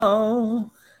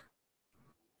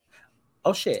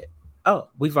Oh shit. Oh,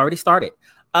 we've already started.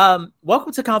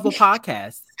 Welcome to Convo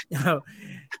Podcast.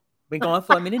 Been going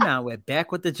for a minute now. We're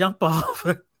back with the jump off.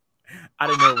 I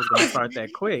didn't know it was gonna start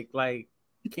that quick. Like,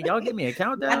 can y'all give me a I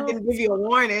countdown? didn't give you a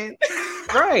warning.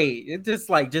 Right. It just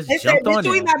They said, jumped on bitch,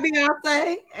 we there. not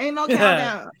Beyonce. Ain't no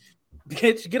countdown.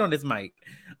 Bitch, get on this mic.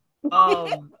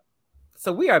 Um,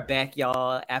 so we are back,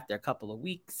 y'all, after a couple of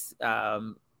weeks.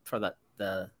 For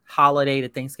the holiday, the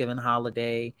Thanksgiving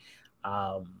holiday.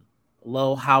 Um,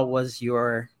 Lo, how was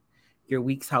your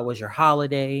weeks? How was your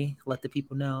holiday? Let the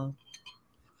people know.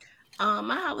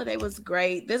 My holiday was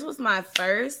great. This was my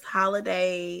first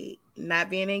holiday not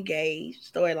being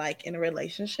engaged or like in a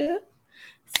relationship.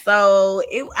 So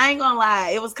I ain't gonna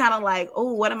lie, it was kind of like,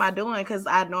 oh, what am I doing? Because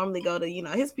I normally go to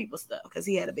his people stuff because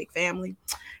he had a big family,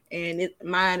 and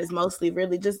mine is mostly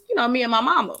really just me and my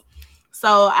mama.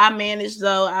 So I managed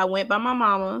though. I went by my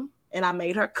mama and I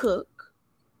made her cook.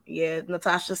 Yeah,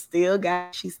 Natasha still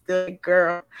got she's still a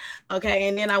girl. Okay,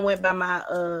 and then I went by my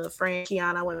friend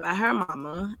Kiana, I went by her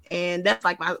mama, and that's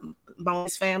like my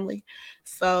bonus family.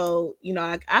 So,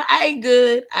 I ate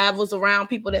good. I was around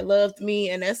people that loved me,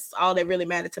 and that's all that really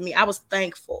mattered to me. I was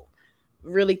thankful,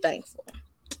 really thankful.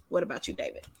 What about you,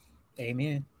 David?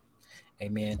 Amen.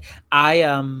 Amen. I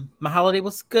my holiday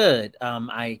was good.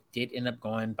 I did end up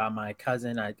going by my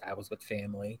cousin. I was with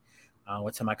family.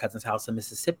 Went to my cousin's house in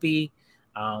Mississippi.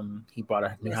 He bought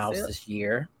a new Yes, house sir. this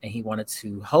year, and he wanted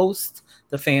to host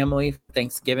the family for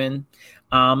Thanksgiving.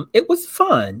 It was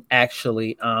fun,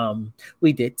 actually.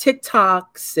 We did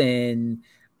TikToks and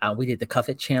we did the Cuff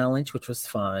It Challenge, which was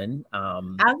fun. I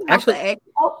was about to Actually, ask.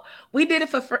 Oh, we did it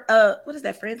for what is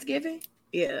that? Friendsgiving?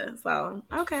 Yeah. So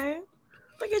okay,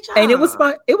 look at and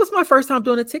y'all. it was my first time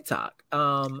doing a TikTok.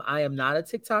 I am not a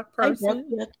TikTok They broke person.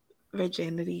 your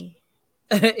virginity.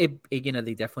 They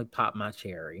definitely popped my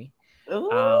cherry. Ooh.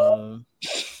 Um,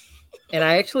 and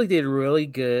I actually did really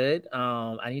good.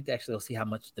 I need to actually see how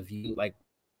much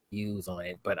views on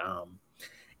it, but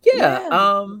yeah.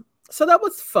 Yeah. So that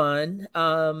was fun.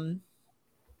 And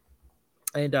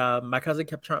my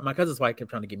cousin's wife kept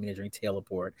trying to get me to drink Taylor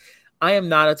Port. I am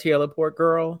not a Taylor Port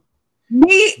girl.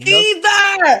 Me No.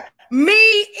 either. Me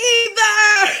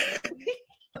either.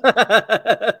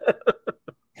 I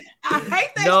hate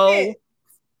that No, shit.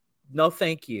 no,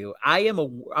 thank you.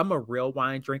 I'm a real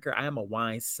wine drinker. I am a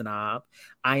wine snob.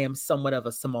 I am somewhat of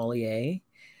a sommelier.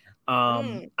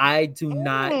 Mm, I do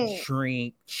not mm.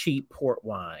 drink cheap port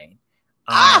wine.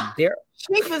 Ah, There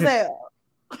cheap as hell.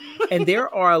 and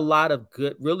there are a lot of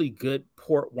good, really good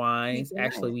port Cheap wines.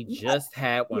 Actually, wine. we Yeah, just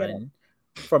had yeah. one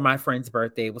for my friend's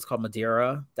birthday. It was called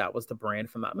Madeira. That was the brand,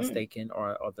 if I'm not Mm. mistaken,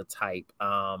 or the type.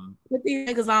 Put these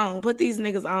niggas on. Put these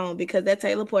niggas on because that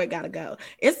Taylor Port gotta go.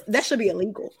 That should be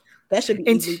illegal. That should be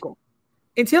And illegal.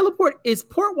 And Taylor port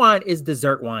wine is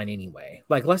dessert wine anyway.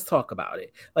 Like, let's talk about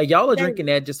it. Like, y'all are They drinking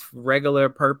that just for regular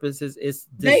purposes. It's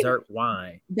they dessert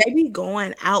wine. they be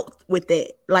going out with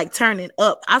it, like turning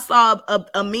up. I saw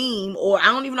a meme, or I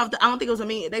don't even know I don't think it was a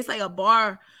meme. They say a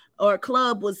bar or a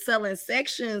club was selling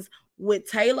sections with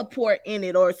Taylor Port in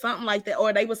it, or something like that,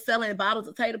 or they were selling bottles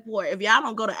of Taylor Port. If y'all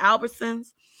don't go to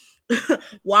Albertsons,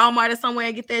 Walmart, or somewhere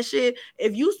and get that shit,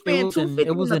 if you spend two It fifty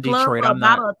in was the in club Detroit. for a I'm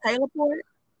not. bottle of Taylor Port,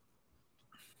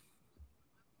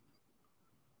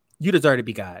 You deserve to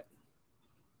be got.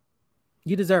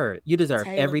 You deserve it. You deserve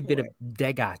Taylor every bit of Port.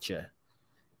 that. Gotcha.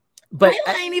 But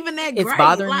Taylor ain't even that it's great.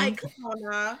 bothering Like, me. come on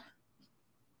now.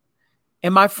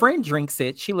 And my friend drinks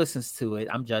it. She listens to it.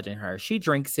 I'm judging her. She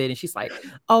drinks it and she's like,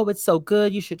 "Oh, it's so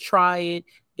good. You should try it.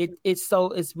 It's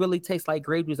really tastes like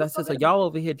grape juice." I said, "So y'all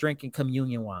over here drinking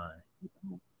communion wine?"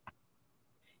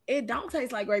 It don't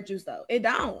taste like grape juice though. It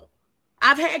don't.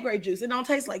 I've had grape juice. It don't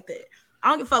taste like that. I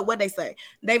don't give a fuck what they say.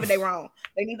 David, they wrong.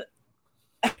 They need to.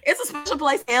 It's a special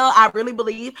place, I really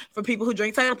believe, for people who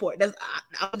drink Taylor Port.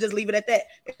 I'll just leave it at that.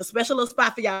 It's a special little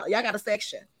spot for y'all. Y'all got a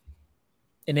section.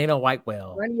 And they don't wipe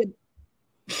well. Run your...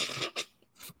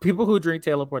 People who drink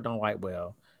Taylor Port don't wipe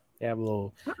well. They have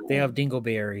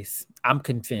dingleberries. I'm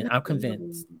convinced. I'm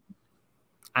convinced.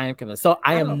 I am convinced. So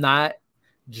I I am don't. not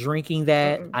drinking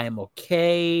that. Mm-mm. I am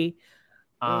okay.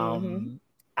 Mm-hmm.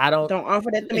 I don't. Don't offer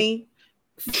that to And me.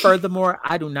 furthermore,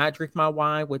 I do not drink my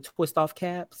wine with twist off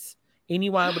caps. Any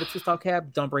wine with a twist off cap,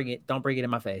 don't bring it. Don't bring it in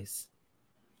my face.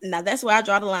 Now that's where I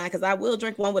draw the line, because I will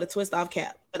drink one with a twist off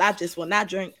cap, but I just will not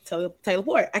drink Taylor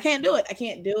Port. I can't do it. I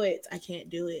can't do it. I can't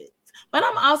do it. But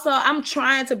I'm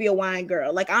trying to be a wine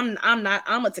girl. Like I'm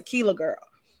a tequila girl.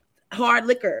 Hard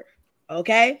liquor.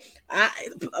 Okay.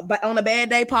 But on a bad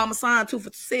day, Parmesan 2 for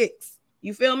 $6.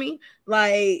 You feel me?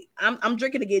 Like I'm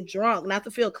drinking to get drunk, not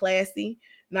to feel classy,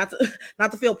 not to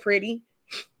not to feel pretty.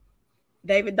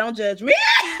 David, don't judge me.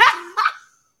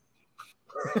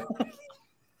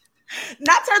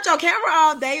 Not turn your camera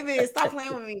on, David. Stop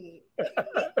playing with me.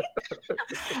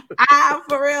 I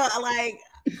for real like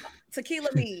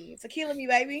tequila me,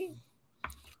 baby.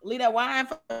 Leave that wine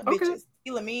for bitches.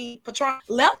 Tequila me, Patron.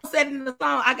 Level said in the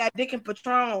song, I got dick and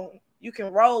Patron. You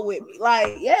can roll with me.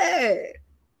 Like, yeah.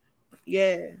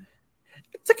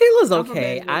 Tequila's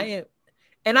okay. I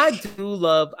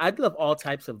love all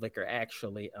types of liquor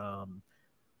actually.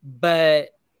 But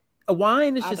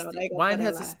wine is just wine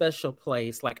has a special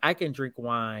place. Like I can drink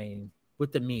wine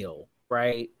with the meal,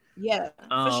 right? Yeah,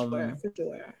 for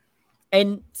sure.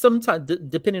 And sometimes,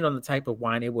 depending on the type of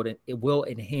wine, it will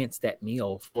enhance that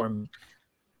meal for me.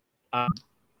 And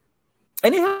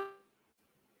it has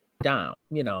down,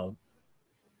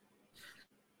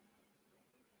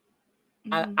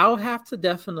 I'll have to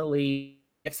definitely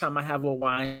next time I have a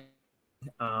wine,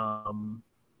 or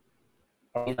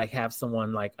like have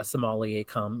someone like a sommelier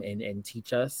come and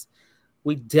teach us.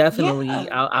 We definitely,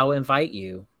 I'll invite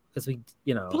you because we,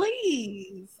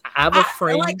 please. I have a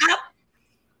friend.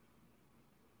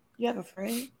 You have a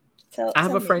friend? I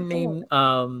have a friend named,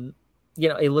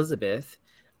 Elizabeth.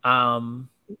 Okay,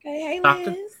 hey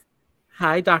Liz.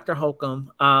 Hi, Dr.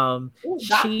 Holcomb.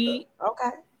 She okay.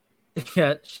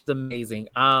 Yeah, she's amazing.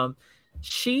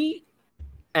 She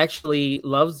actually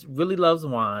really loves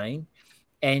wine,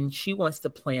 and she wants to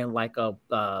plan like a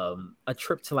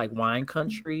trip to like wine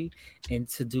country and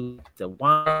to do the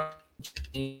wine.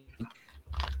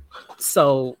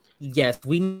 So yes,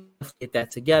 we need to get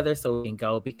that together so we can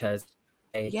go because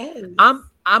yes,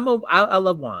 I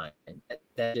love wine.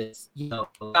 That is,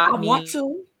 I want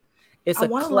to. It's a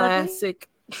classic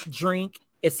drink.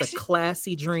 It's a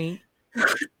classy drink.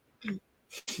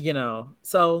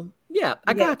 So yeah,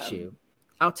 I got you.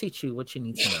 I'll teach you what you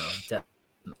need to know.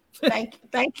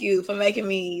 Thank you for making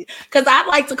me, because I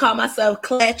like to call myself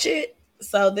Clatchet,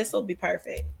 so this will be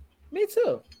perfect. Me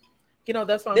too.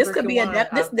 That's why this could be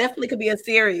this definitely could be a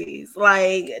series.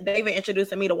 Like David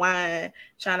introducing me to wine,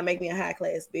 trying to make me a high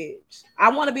class bitch. I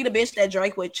want to be the bitch that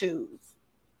Drake would choose.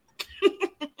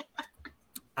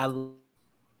 I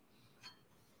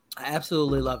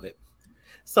absolutely love it.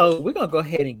 So we're gonna go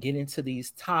ahead and get into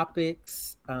these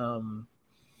topics.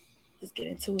 Just get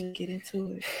into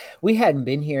it. We hadn't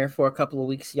been here for a couple of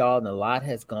weeks, y'all, and a lot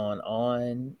has gone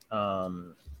on.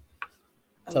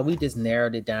 So we just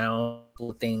narrowed it down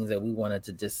to things that we wanted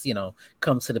to just,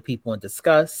 come to the people and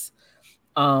discuss.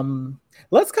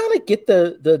 Let's kind of get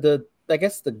the I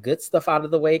guess the good stuff out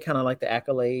of the way, kind of like the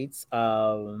accolades.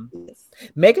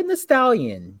 Megan Thee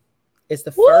Stallion is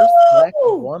the first Black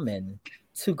woman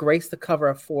to grace the cover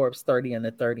of Forbes 30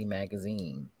 Under 30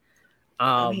 magazine.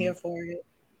 I'm here for it.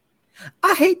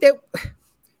 I hate that.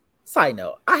 Side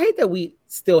note, I hate that we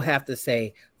still have to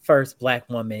say first Black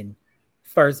woman,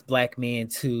 first Black man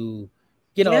to,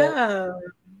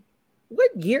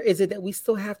 what year is it that we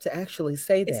still have to actually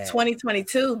say that? It's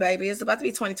 2022, baby. It's about to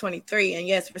be 2023. And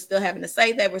yes, we're still having to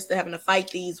say that. We're still having to fight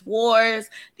these wars,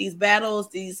 these battles,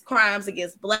 these crimes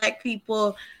against Black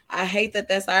people. I hate that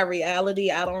that's our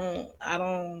reality. I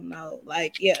don't know.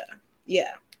 Like, yeah.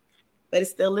 But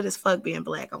it's still lit as fuck being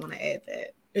Black. I want to add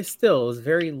that. It still is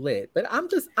very lit. But I'm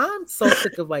so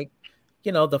sick of like,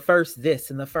 the first this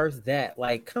and the first that.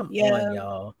 Like, come on,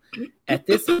 y'all. At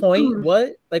this point,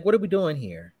 what are we doing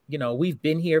here? We've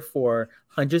been here for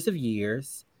hundreds of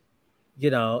years,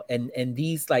 and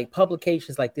these like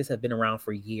publications like this have been around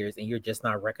for years, and you're just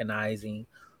not recognizing,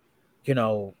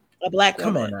 a Black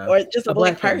woman, come on now, or just a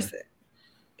Black person.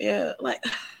 Yeah, like.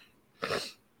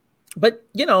 But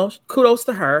kudos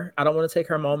to her. I don't want to take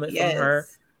her moment from her.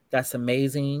 That's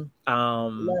amazing.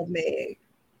 Love Meg.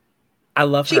 I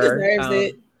love her. She deserves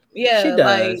it. Yeah, she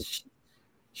does. Like,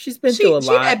 she's been through a lot. She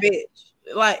that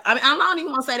bitch. Like, I mean, I don't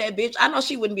even want to say that bitch. I know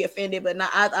she wouldn't be offended, but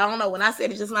I don't know. When I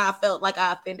said it just now, I felt like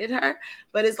I offended her.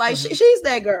 But it's like she's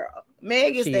that girl.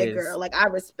 Meg is that girl. Like, I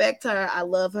respect her. I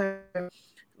love her.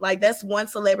 Like, that's one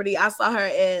celebrity. I saw her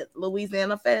at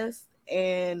Louisiana Fest,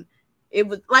 and it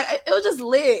was just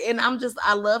lit. And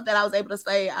I love that I was able to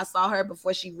say I saw her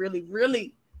before she really,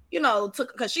 really,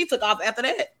 because she took off after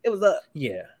that. It was up.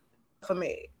 Yeah. For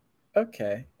me.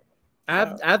 Okay.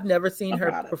 I've never seen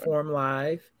her perform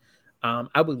live.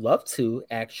 I would love to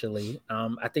actually.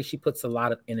 I think she puts a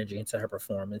lot of energy into her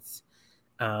performance.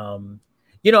 I'll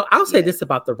say this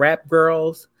about the rap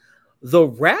girls. The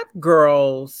rap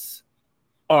girls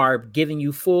are giving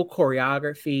you full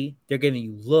choreography. They're giving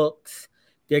you looks.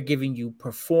 They're giving you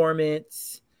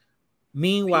performance.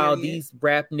 Meanwhile, these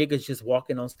rap niggas just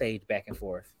walking on stage back and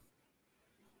forth.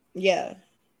 Yeah.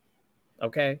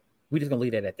 Okay. We're just gonna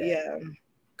leave that at that. Yeah.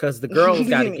 Because the girls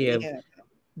got to give,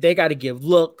 they got to give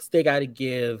looks, they got to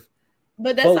give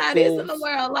But that's how it is in the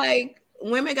world. Like,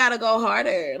 women gotta go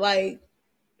harder. Like,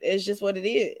 it's just what it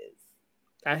is.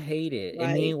 I hate it. Like,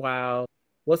 and meanwhile,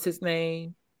 what's his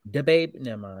name? The babe.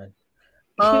 Never mind.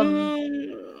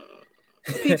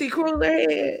 PT Cruiser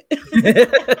head.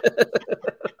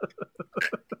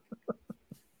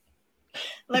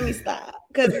 Let me stop,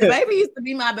 because the baby used to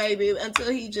be my baby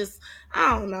until he just,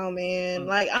 I don't know, man.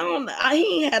 Like,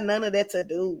 he ain't had none of that to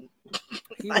do.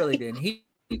 He really didn't.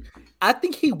 I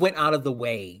think he went out of the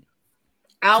way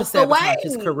to sabotage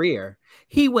his career.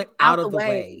 He went out of the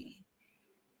way.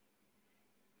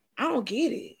 I don't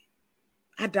get it.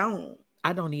 I don't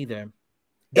either.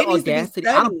 The audacity.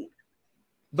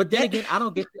 But then again, I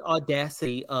don't get the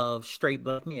audacity of straight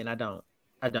black men. I don't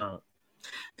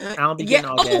be getting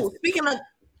audacity.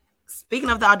 Speaking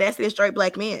of the audacity of straight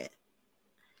black men,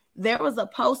 there was a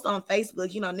post on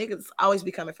Facebook. You know, niggas always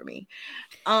be coming for me.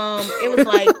 It was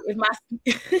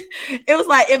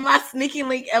like if my sneaky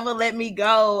link ever let me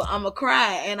go, I'ma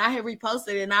cry. And I had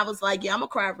reposted it, and I was like, yeah, I'ma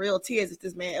cry real tears if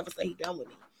this man ever say he done with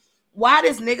me. Why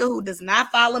this nigga who does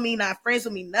not follow me, not friends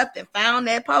with me, nothing, found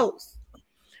that post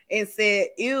and said,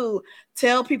 ew,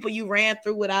 tell people you ran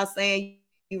through without saying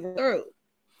you ran through.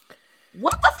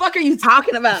 What the fuck are you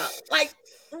talking about? Like,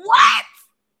 what?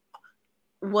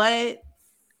 What?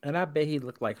 And I bet he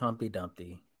looked like Humpty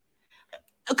Dumpty.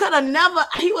 He would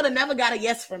have never got a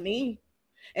yes from me.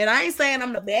 And I ain't saying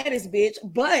I'm the baddest bitch,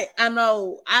 but I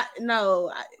know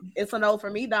it's a no for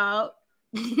me, dog.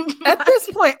 At this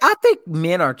point, I think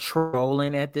men are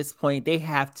trolling at this point. They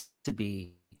have to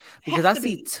be. Because I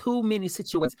see too many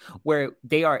situations where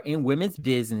they are in women's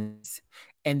business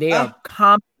and they are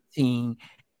commenting,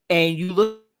 and you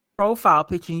look at the profile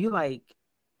picture and you're like,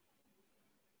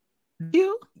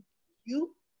 you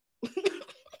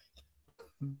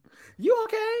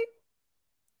okay?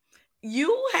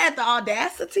 You had the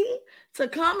audacity to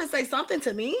come and say something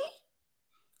to me?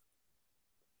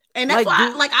 And that's why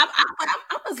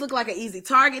I must look like an easy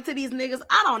target to these niggas.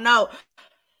 I don't know.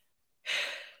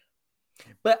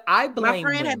 But I blame my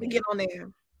friend women. Had to get on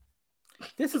there.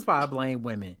 This is why I blame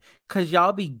women. Because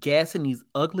y'all be gassing these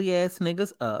ugly ass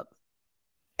niggas up.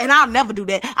 And I'll never do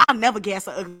that. I'll never gas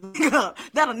an ugly nigga up.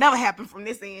 That'll never happen from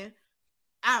this end.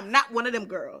 I'm not one of them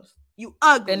girls. You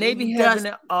ugly. And they be having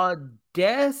the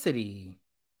audacity,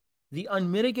 the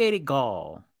unmitigated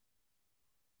gall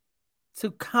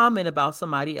to comment about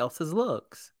somebody else's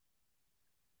looks.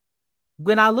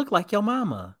 When I look like your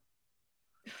mama.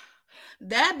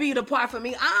 That be the part for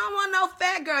me. I don't want no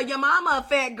fat girl. Your mama a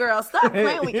fat girl. Stop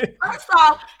playing with me. First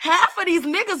off, half of these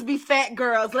niggas be fat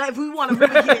girls. Like, if we want to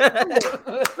really get into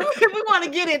it. If we want to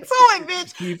get into it,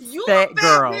 bitch. You fat a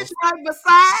fat girl. Bitch right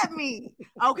beside me.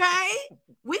 Okay?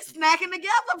 We snacking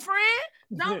together, friend.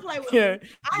 Don't play with me.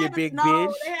 I had big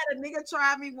bitch. They had a nigga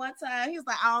try me one time. He was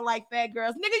like, I don't like fat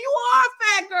girls. Nigga, you are a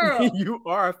fat girl. You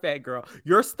are a fat girl.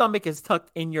 Your stomach is tucked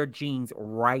in your jeans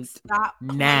right Stop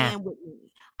now. Playing with me.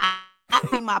 I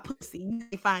need my pussy. You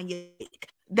can find your dick.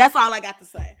 That's all I got to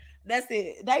say. That's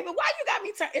it. David, why you got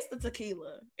me turned? It's the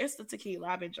tequila. It's the tequila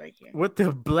I've been drinking. With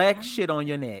the black shit on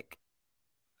your neck.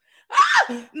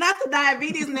 Not the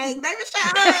diabetes neck. David,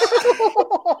 shut up.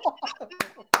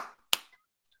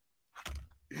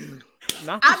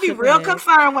 I'd be real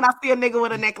concerned when I see a nigga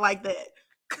with a neck like that.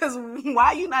 Because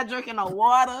why you not drinking no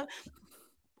water?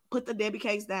 Put the Debbie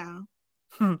cakes down.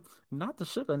 Not the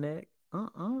sugar neck.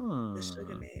 The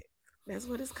sugar neck. That's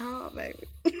what it's called, baby.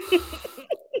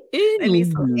 They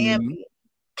need some Ambi.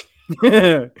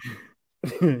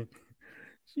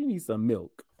 She needs some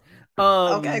milk.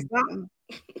 Okay, something.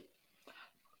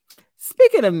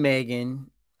 Speaking of Megan,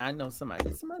 I know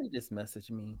somebody just messaged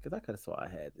me because I could have swore I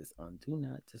had this on Do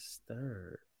Not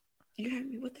Disturb. You heard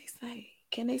me? What they say?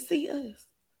 Can they see us?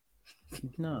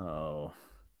 No.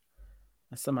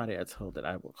 Somebody I told that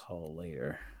I will call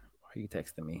later. Are you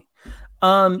texting me?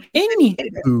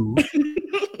 Anywho.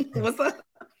 What's up?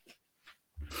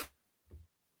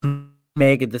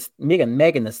 Megan the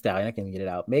Stallion. I can't get it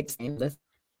out. Let's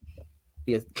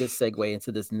be a good segue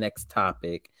into this next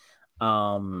topic.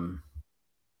 Thumb,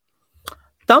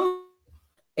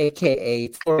 aka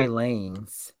Tory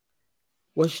Lanez,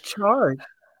 was charged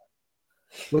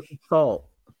with assault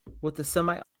with a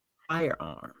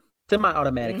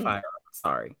semi-automatic firearm.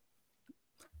 Sorry.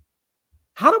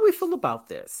 How do we feel about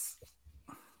this?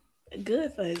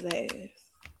 Good for his ass.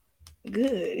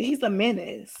 Good. He's a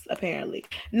menace, apparently.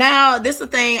 Now, this is the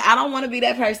thing. I don't want to be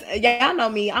that person. Y'all know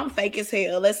me. I'm fake as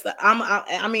hell.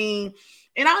 I mean,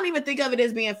 and I don't even think of it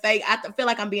as being fake. I feel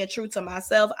like I'm being true to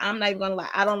myself. I'm not even gonna lie.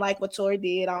 I don't like what Tory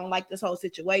did. I don't like this whole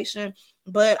situation.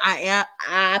 But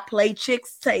I play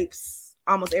chicks tapes.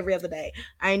 almost every other day.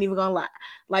 I ain't even gonna lie.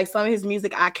 Like some of his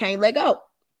music, I can't let go.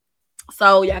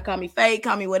 So y'all call me fake,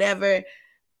 call me whatever.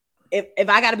 If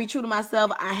I gotta be true to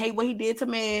myself, I hate what he did to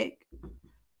Meg,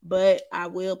 but I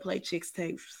will play Chicks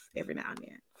tapes every now and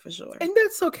then for sure. And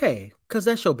that's okay, because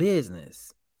that's your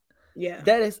business. Yeah.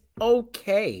 That is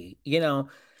okay. You know,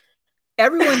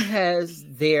 everyone has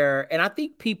their, and I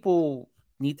think people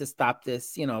need to stop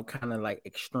this, you know, kind of like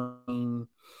extreme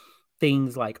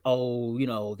things like, oh, you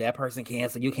know, that person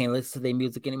canceled, you can't listen to their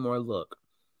music anymore. Look,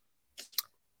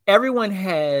 everyone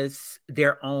has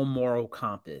their own moral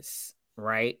compass,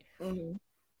 right? Mm-hmm.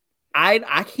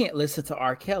 I can't listen to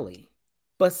R. Kelly,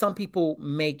 but some people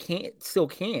still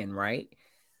can, right?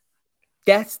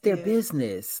 That's their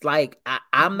business. Like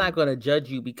I'm not gonna judge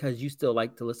you because you still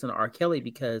like to listen to R. Kelly,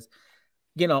 because,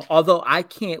 you know, although I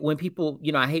can't, when people,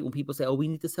 you know, I hate when people say, oh, we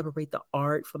need to separate the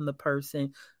art from the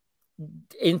person.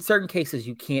 In certain cases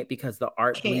you can't, because the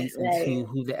art bleeds into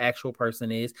who the actual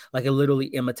person is. Like it literally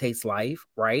imitates life,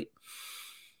 right?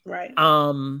 Right.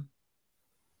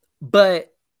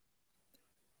 But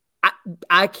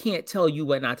I can't tell you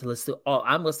what not to listen to. All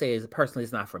I'm gonna say is personally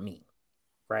it's not for me,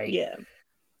 right? Yeah.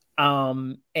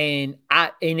 And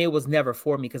it was never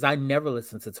for me, because I never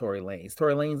listened to Tory Lanez.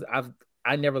 Tory Lanez,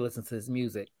 I never listened to his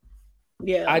music.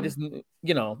 Yeah. I just,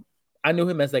 you know, I knew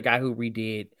him as the guy who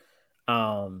redid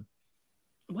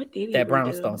what did he that redo?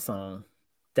 Brownstone song.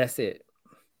 That's it.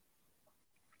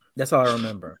 That's all I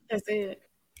remember. That's it.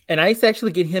 And I used to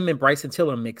actually get him and Bryson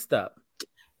Tiller mixed up.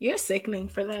 You're sickening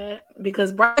for that,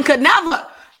 because Brian could never.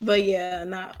 But yeah,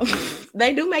 no.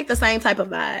 They do make the same type of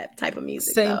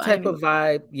music. Same type of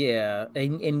vibe, yeah.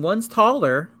 And one's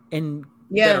taller and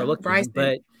better looking, Bryson,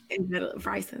 but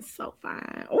Bryson's so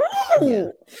fine. Ooh, yeah.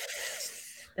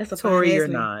 That's a Tory, you're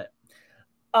not.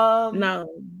 No.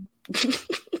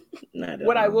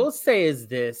 What I will say is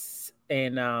this,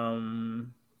 and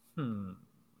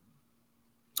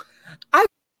I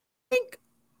think,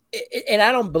 and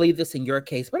I don't believe this in your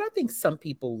case, but I think some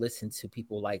people listen to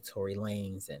people like Tory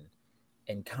Lanez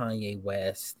and Kanye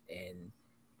West, and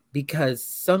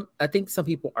because I think some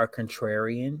people are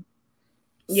contrarian.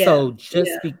 Yeah, so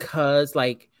because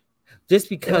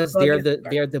they're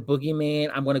the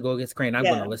boogeyman, I'm going to go against Grant. I'm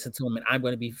going to listen to him, and I'm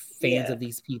going to be fans of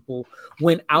these people.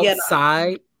 When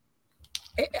outside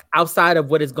of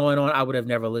what is going on, I would have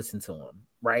never listened to him,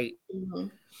 right? Mm-hmm.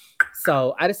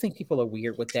 So I just think people are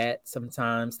weird with that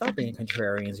sometimes. Stop being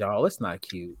contrarians, y'all. It's not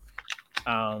cute.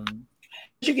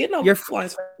 You get no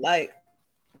points, like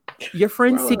your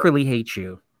friends secretly hate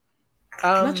you.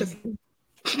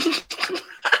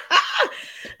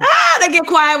 They get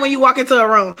quiet when you walk into a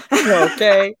room.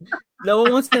 Okay. No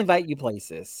one wants to invite you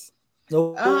places. No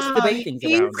one wants to debate things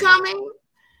around you. Coming.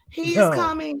 He's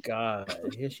coming. God,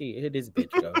 here this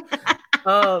bitch go.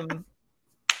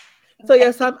 So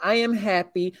yes, I am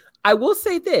happy. I will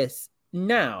say this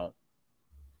now.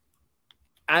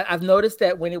 I've noticed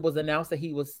that when it was announced that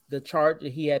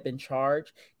he had been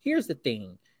charged. Here's the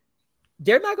thing: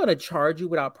 they're not going to charge you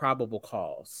without probable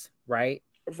cause, right?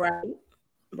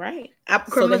 Right.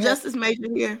 Criminal justice major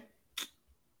here.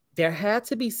 There had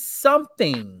to be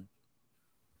something.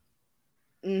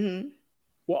 Mm-hmm.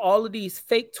 Well, all of these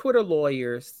fake Twitter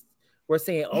lawyers were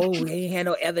saying, "Oh, they ain't had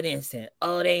no evidence, and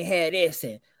oh, they ain't had this,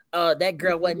 and that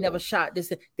girl wasn't never shot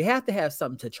this." They have to have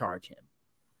something to charge him,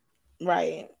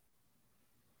 right?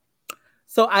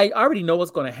 So I already know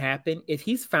what's going to happen if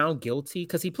he's found guilty,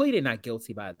 because he pleaded not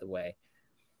guilty, by the way.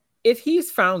 If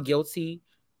he's found guilty,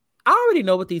 I already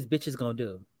know what these bitches gonna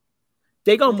do.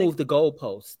 They gonna move the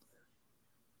goalpost.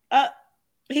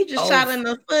 He just shot in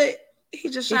the foot. He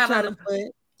just shot in the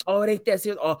foot. Oh, it ain't that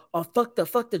serious. Oh, fuck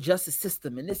the justice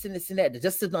system and this and this and that. The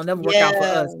justice don't never work out for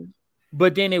us.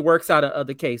 But then it works out in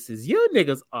other cases. You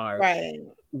niggas are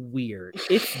weird.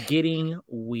 It's getting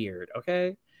weird,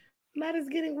 okay? Not as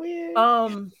getting weird.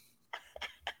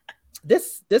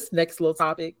 This next little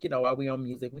topic, you know, while we on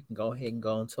music, we can go ahead and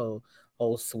go into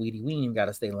old Sweetie. We ain't even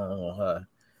gotta stay long on her.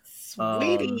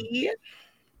 Sweetie.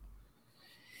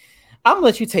 I'm gonna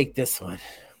let you take this one.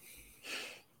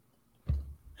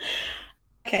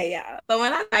 Okay, yeah. So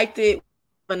when I typed it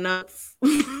for notes,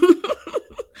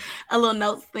 a little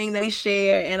notes thing that we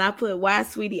share, and I put why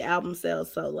Sweetie album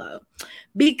sales so low.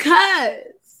 Because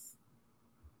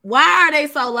why are they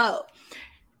so low?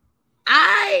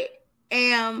 I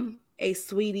am a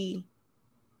Sweetie.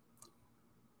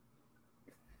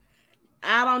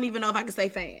 I don't even know if I can say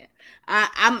fan.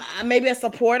 I'm maybe a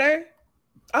supporter.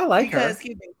 I like her.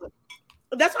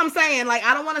 That's what I'm saying. Like,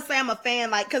 I don't want to say I'm a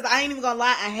fan, like, because I ain't even gonna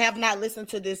lie, I have not listened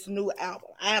to this new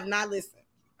album. I have not listened.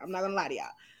 I'm not gonna lie to y'all.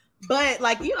 But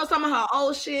like, you know, some of her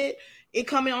old shit, it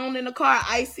coming on in the car,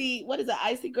 icy, what is it,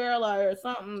 icy girl or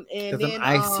something, and Because I'm then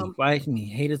icy. Fight me.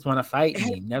 Haters want to fight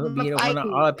me. Never be the one fight to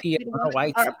me. RP on a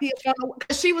white.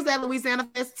 She was at Louisiana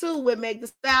Fest too with Meg Thee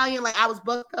Stallion. Like I was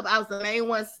booked up. I was the main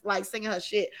one like singing her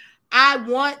shit. I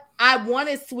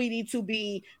wanted Sweetie to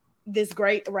be this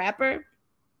great rapper,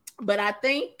 but I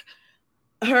think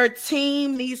her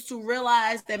team needs to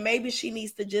realize that maybe she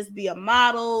needs to just be a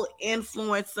model,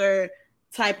 influencer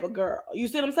type of girl. You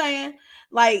see what I'm saying?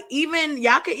 Like even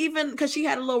y'all could even because she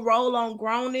had a little role on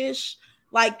Grownish,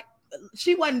 like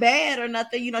she wasn't bad or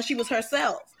nothing. You know, she was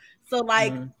herself. So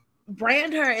like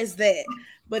brand her as that,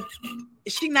 but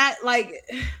she not like.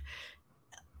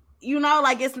 You know,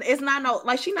 like it's not no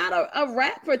like she's not a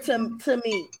rapper to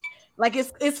me. Like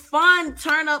it's fun,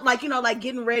 turn up, like you know, like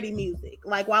getting ready music.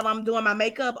 Like while I'm doing my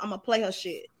makeup, I'm gonna play her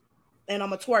shit and I'm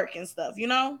gonna twerk and stuff, you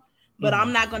know. But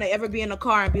I'm not gonna ever be in the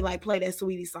car and be like, play that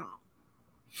Sweetie song.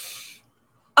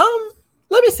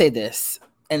 Let me say this,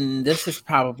 and this is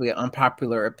probably an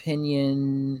unpopular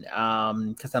opinion,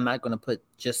 because I'm not gonna put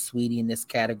just Sweetie in this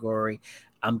category.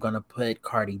 I'm gonna put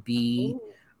Cardi B.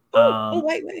 Wait a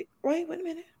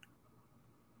minute.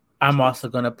 I'm also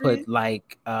gonna put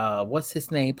like what's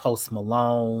his name? Post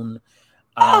Malone.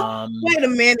 Wait a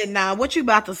minute now. What you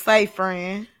about to say,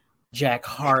 friend? Jack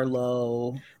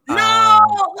Harlow.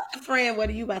 No, friend, what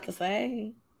are you about to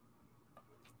say?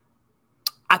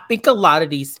 I think a lot of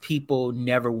these people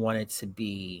never wanted to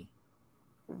be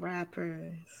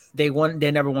rappers. They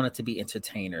never wanted to be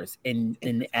entertainers in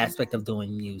the aspect of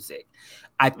doing music.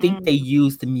 I think they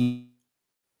used the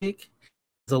music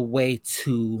as a way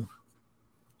to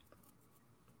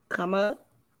come up.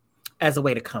 And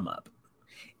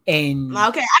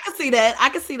okay, I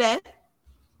can see that.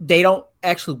 They don't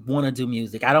actually want to do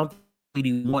music. I don't think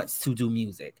he wants to do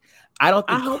music. I don't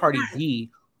think Cardi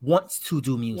B wants to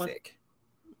do music.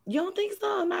 You don't think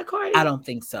so? Not Cardi? I don't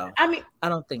think so. I mean, I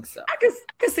don't think so. I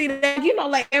can see that. You know,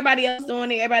 like everybody else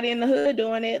doing it, everybody in the hood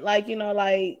doing it. Like, you know,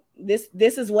 like this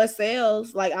is what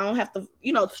sells. Like, I don't have to,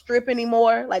 you know, strip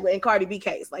anymore. Like in Cardi B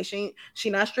case, like she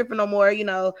not stripping no more. You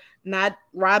know, not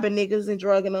robbing niggas and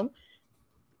drugging them.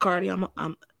 Cardi,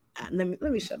 let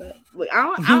me shut up. Look,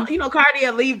 I don't, you know, Cardi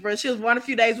a Libra. She was born a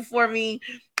few days before me.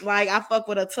 Like I fuck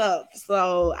with her tough,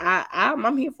 so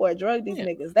I'm here for a drug. These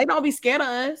niggas, they don't be scared of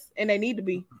us, and they need to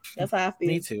be. That's how I feel.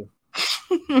 Me too.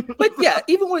 But yeah,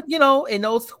 even with and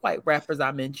those white rappers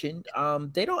I mentioned,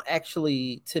 they don't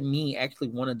actually, to me, actually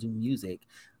want to do music.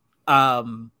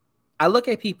 I look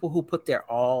at people who put their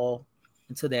all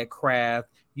into their craft.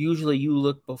 Usually, you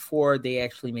look before they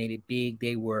actually made it big.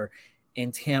 They were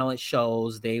in talent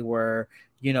shows. They were,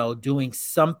 doing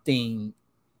something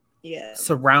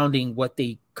surrounding what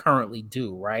they currently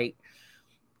do, right?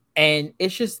 And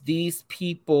it's just these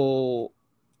people,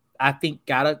 I think,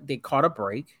 they caught a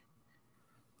break,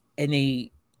 and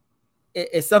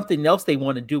it's something else they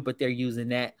want to do, but they're using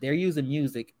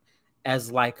music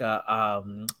as like a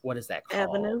what is that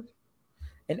called?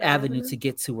 An avenue to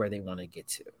get to where they want to get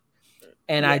to.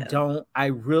 And I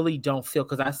really don't feel,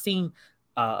 because I've seen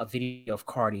a video of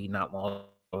Cardi not long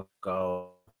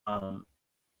ago.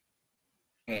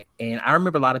 And I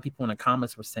remember a lot of people in the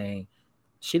comments were saying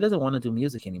she doesn't want to do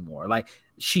music anymore. Like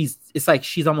it's like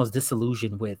she's almost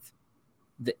disillusioned with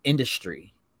the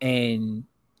industry. And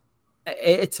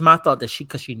it's my thought that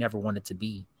because she never wanted to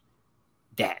be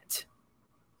that,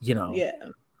 Yeah.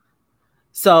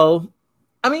 So,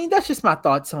 I mean, that's just my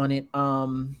thoughts on it.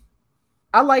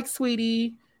 I like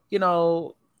Sweetie,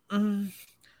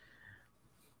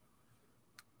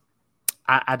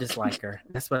 I just like her.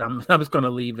 That's what I'm just gonna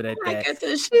leave it at that.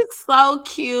 She's so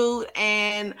cute,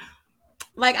 and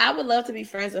like I would love to be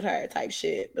friends with her type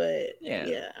shit. But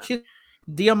yeah. She's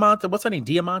Diamante. What's her name?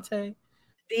 Diamante,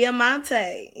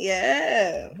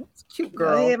 yeah. Cute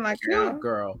girl. Go ahead, my girl. Cute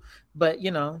girl. But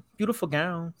beautiful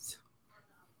gowns.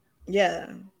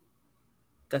 Yeah.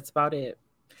 That's about it.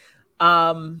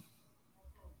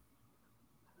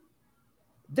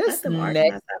 This next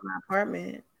outside my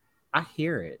apartment. I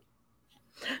hear it.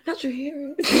 Don't you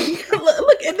hear it?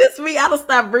 look at this. Me, I don't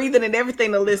stop breathing and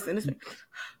everything to listen.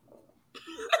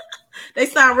 They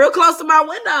sound real close to my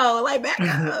window. Like, back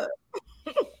up.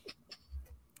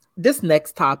 This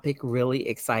next topic really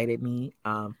excited me.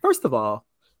 First of all,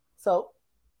 so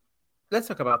let's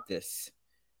talk about this.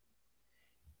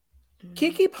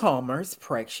 Keke Palmer's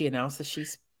pregnant. She announced that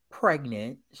she's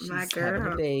pregnant. She's having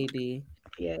a baby.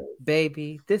 Yeah.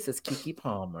 Baby, this is Keke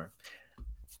Palmer.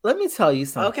 Let me tell you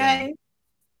something. Okay.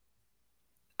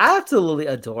 I absolutely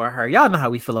adore her. Y'all know how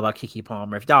we feel about Keke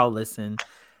Palmer. If y'all listen,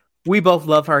 we both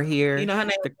love her here. You know her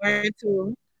name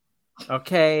too.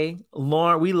 Okay,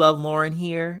 Lauren, we love Lauren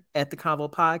here at the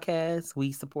Convo Podcast.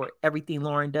 We support everything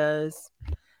Lauren does.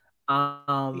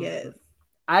 Yes.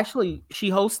 Actually, she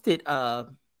hosted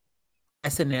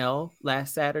SNL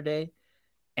last Saturday,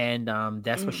 and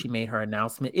that's where she made her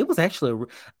announcement. It was actually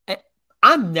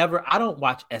I don't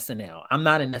watch SNL. I'm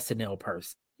not an SNL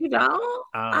person. You don't?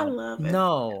 I love it.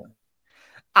 No.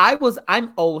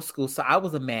 I'm old school, so I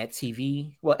was a Mad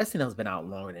TV. Well, SNL's been out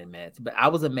longer than Mad, but I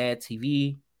was a Mad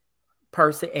TV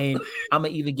person, and I'm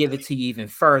gonna even give it to you even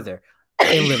further.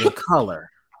 In Living Color.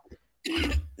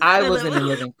 I was in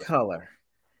Living Color.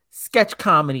 Sketch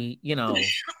comedy, you know.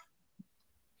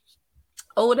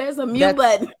 Oh, there's a mute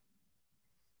button.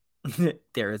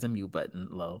 There is a mute button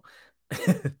low.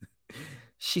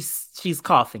 She's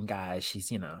coughing, guys.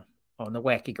 She's, on the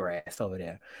wacky grass over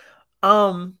there.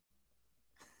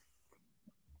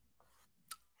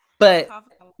 But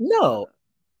no.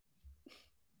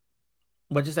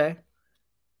 What'd you say?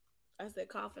 I said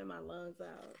coughing my lungs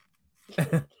out.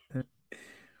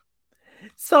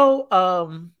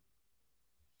 So,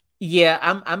 yeah,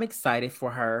 I'm excited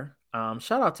for her.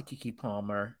 Shout out to Keke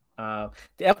Palmer. The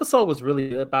episode was really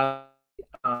good.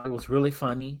 It was really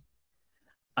funny.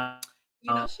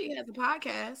 She has a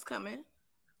podcast coming.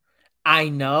 I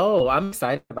know. I'm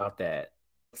excited about that.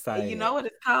 Excited. You know what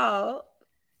it's called?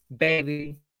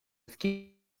 Baby.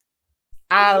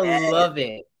 I love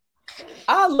it.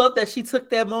 I love that she took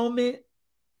that moment.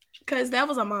 Because that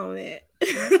was a moment.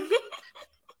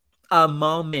 A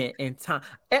moment in time.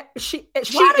 She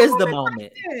is the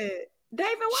moment.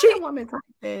 David, why the woman like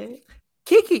that?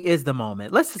 Keke is the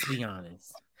moment. Let's just be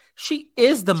honest. She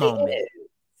is the moment. Is.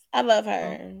 I love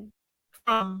her.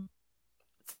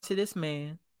 To this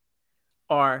man,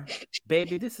 or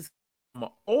baby, this is,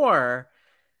 or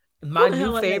my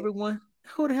new favorite one.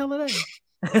 Who the hell are they?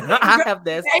 I have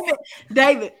that.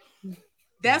 David,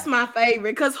 that's my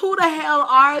favorite. Because who the hell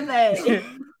are they?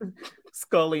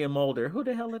 Scully and Mulder. Who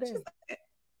the hell are they?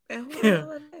 And who the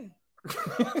hell are they?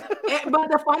 But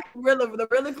the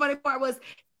really funny part was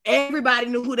everybody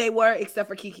knew who they were except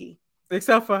for Keke.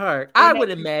 Except for her. I would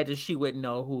imagine she wouldn't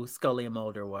know who Scully and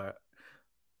Mulder were.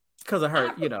 Because of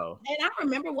her, And I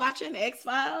remember watching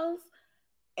X-Files.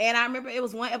 And I remember it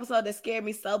was one episode that scared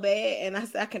me so bad. And I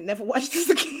said, I can never watch this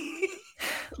again.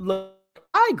 Look,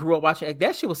 I grew up watching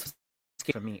that shit was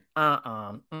scary for me.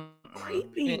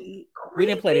 Creepy. We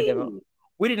didn't play it.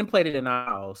 We didn't play it in our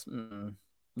house.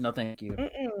 No, thank you.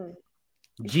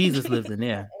 Jesus lives in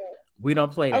there. We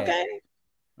don't play that.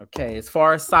 Okay. As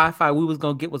far as sci-fi, we was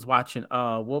gonna get was watching.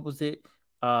 What was it?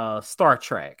 Star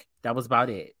Trek. That was about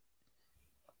it.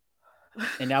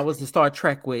 And that was the Star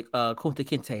Trek with Kunta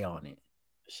Kinte on it.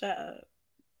 Shut up.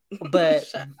 But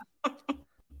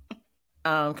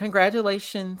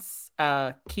congratulations,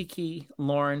 Keke,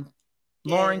 Lauren,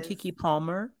 Keke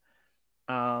Palmer.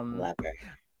 Love her.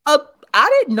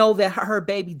 I didn't know that her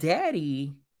baby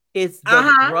daddy is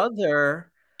the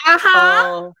brother of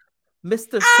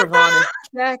Mr. Serrano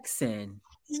Jackson.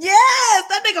 Yes,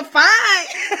 that nigga fine.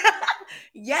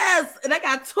 Yes, and I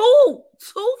got two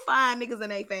fine niggas in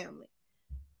their family.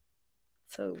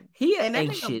 Two. He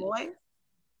ain't shit.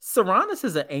 Serranos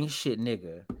is an ain't shit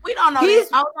nigga. We don't know this.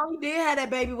 Oh no, he did have that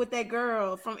baby with that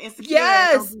girl from Insecure.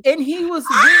 Yes, and he was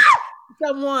with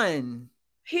someone.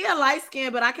 He a light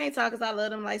skin, but I can't talk because I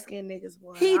love them light skinned niggas.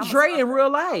 Boy, he Dre in real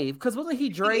life. Because wasn't he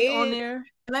Dre on there?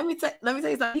 Let me tell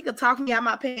you something. He could talk me out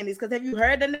my panties. Because have you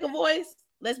heard that nigga voice?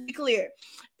 Let's be clear.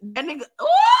 That nigga.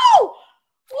 Woo!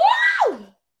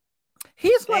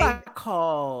 He's what I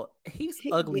call. He's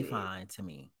ugly fine to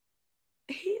me.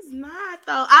 He's not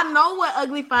though. I know what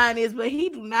ugly fine is, but he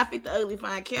do not fit the ugly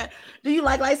fine cat. Do you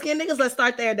like light skinned niggas? Let's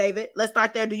start there, David. Let's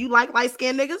start there. Do you like light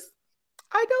skinned niggas?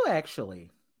 I do actually.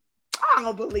 I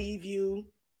don't believe you.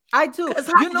 I do.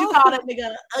 You call that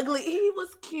nigga ugly? He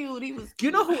was cute. He was cute.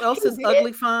 You know who else is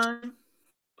ugly fine?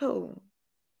 Who?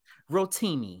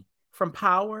 Rotimi from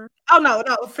Power. Oh no,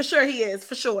 for sure he is.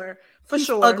 For sure.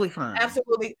 Ugly fine.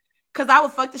 Absolutely. Because I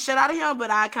would fuck the shit out of him, but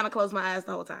I kind of close my eyes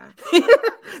the whole time.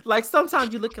 Like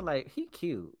sometimes you looking like he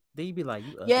cute. Then you be like,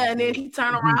 you ugly. Yeah, and then he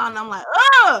turn around and I'm like,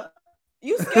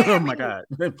 you scared me. Oh my God.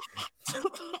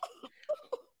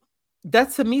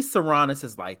 That to me, Serranos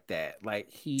is like that. Like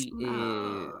he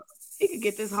could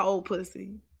get this whole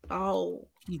pussy.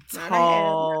 He's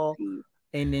tall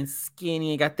and then skinny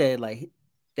and got that like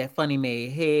that funny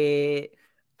made head.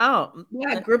 Oh,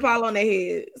 yeah, grip all on their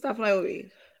head. Stop playing with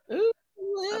me.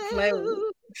 Stop playing with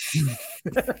me.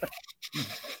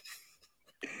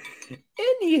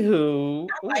 Anywho,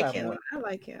 I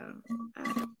like him.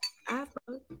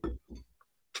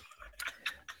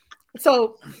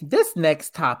 So this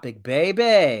next topic,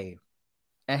 baby,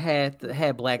 I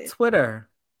had Black Twitter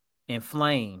in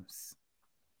flames.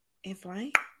 In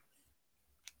flames?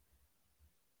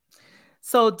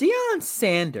 So Deion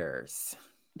Sanders.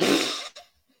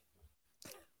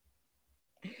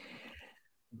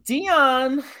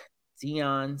 Deion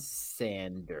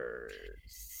Sanders.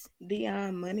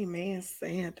 Deion Moneyman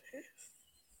Sanders.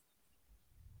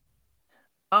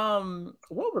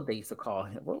 What would they used to call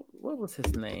him? What was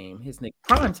his name? His nick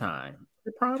Prime Time.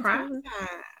 The Prime Prime Time? time.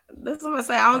 That's what I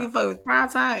say. I don't give a fuck with Prime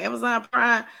Time. Amazon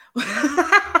Prime.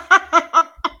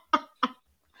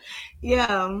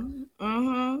 Yeah.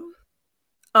 Mm-hmm.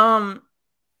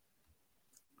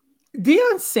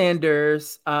 Deion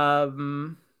Sanders,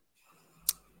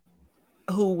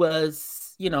 who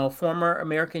was, former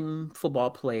American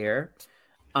football player,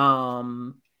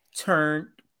 turned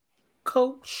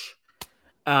coach.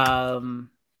 A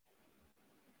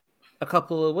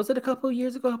couple of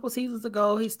years ago, a couple seasons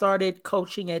ago, he started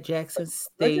coaching at Jackson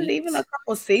State. Was it even a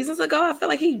couple seasons ago? I feel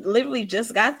like he literally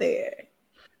just got there.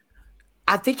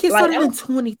 I think he started in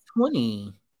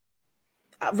 2020.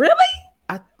 Really?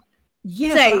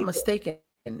 If I'm not mistaken.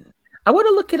 I want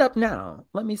to look it up now.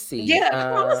 Let me see.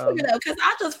 Yeah, let's look it up, because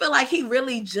I just feel like he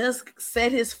really just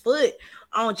set his foot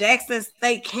on Jackson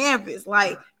State campus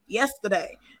like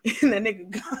yesterday. And the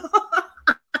nigga go.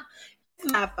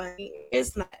 It's not funny.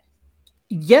 It's not.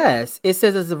 Yes, it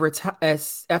says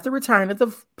after retiring as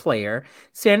a player,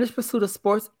 Sanders pursued a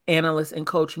sports analyst and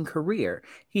coaching career.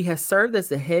 He has served as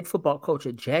the head football coach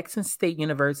at Jackson State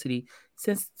University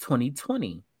since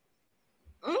 2020,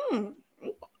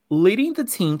 leading the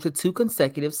team to 2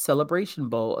 consecutive Celebration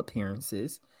Bowl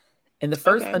appearances and the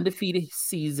first undefeated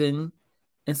season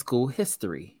in school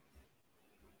history.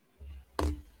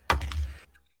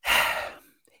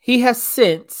 He has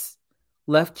since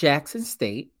left Jackson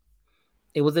State.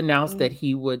 It was announced that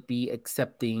he would be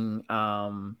accepting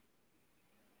a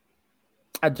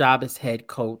job as head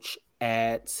coach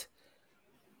at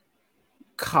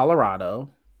Colorado.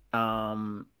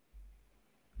 And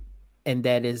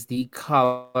that is the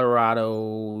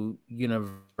Colorado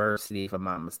University, if I'm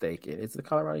not mistaken. It's the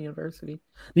Colorado University?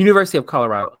 The University of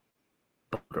Colorado.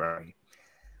 Right.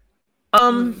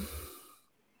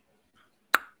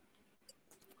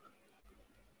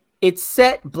 It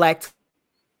set Black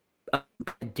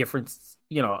different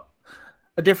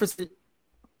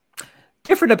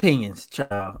opinions,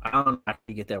 child. I don't know how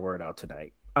to get that word out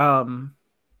tonight.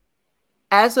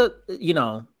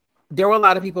 There were a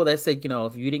lot of people that said,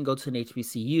 if you didn't go to an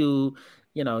HBCU,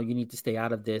 you need to stay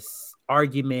out of this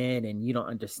argument and you don't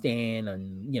understand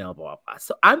and, blah, blah.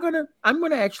 So I'm going to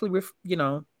actually,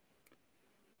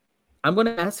 I'm going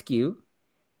to ask you,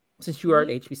 since you are an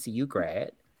HBCU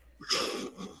grad,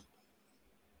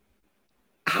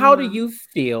 how do you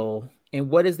feel and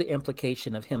what is the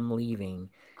implication of him leaving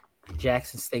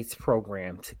Jackson State's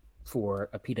program for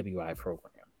a PWI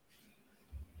program?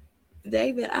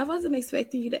 David, I wasn't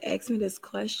expecting you to ask me this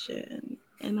question,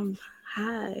 and I'm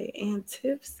high and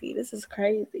tipsy. This is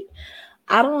crazy.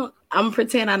 I'm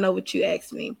pretend I know what you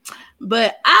asked me,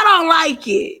 but I don't like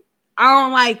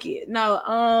it.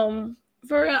 No,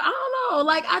 for real, I don't know.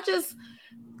 Like,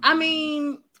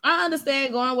 I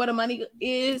understand going where the money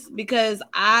is, because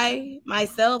I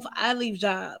leave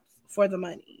jobs for the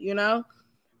money,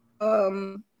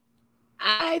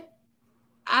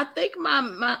 I think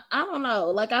my I don't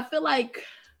know. Like, I feel like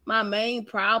my main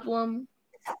problem,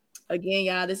 again,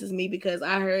 y'all, this is me because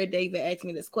I heard David ask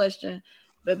me this question,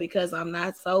 but because I'm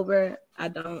not sober, I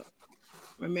don't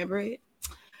remember it.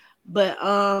 But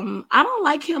I don't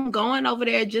like him going over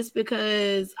there just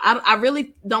because I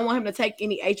really don't want him to take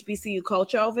any HBCU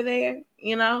culture over there.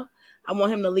 I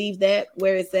want him to leave that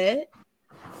where it's at.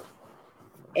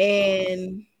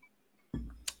 And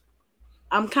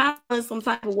I'm kind of in some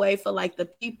type of way for like the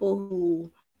people who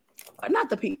are not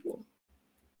the people,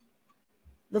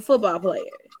 the football players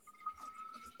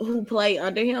who play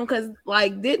under him. Because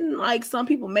didn't some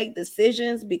people make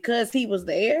decisions because he was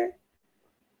there?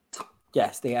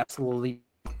 Yes, they absolutely.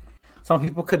 Some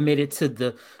people committed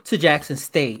to Jackson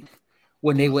State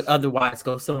when they would otherwise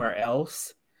go somewhere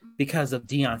else because of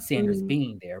Deion Sanders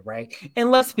being there, right? And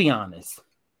let's be honest.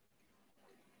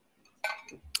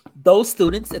 Those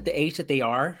students at the age that they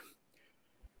are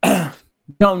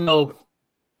don't know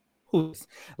who's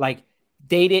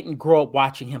they didn't grow up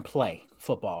watching him play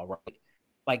football, right?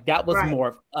 Like that was more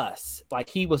of us. Like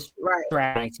he was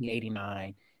drafted in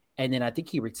 1989, and then I think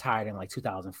he retired in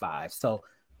 2005. So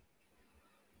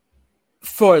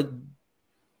for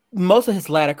most of his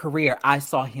latter career, I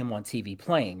saw him on TV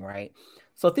playing, right?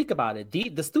 So think about it.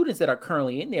 The students that are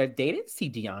currently in there, they didn't see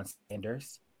Deion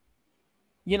Sanders.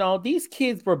 These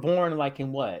kids were born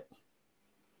in what?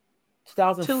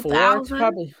 2004,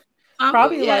 2000?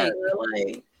 probably Yeah, like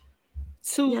like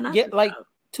two, not yeah, like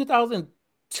 2000.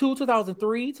 2002,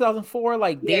 2003, 2004.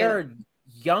 Like Yeah. they're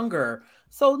younger,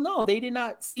 so no, they did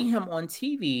not see him on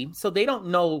TV, so they don't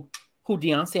know who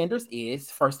Deion Sanders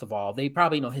is. First of all, they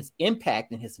probably know his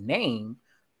impact and his name,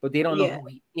 but they don't know Yeah. who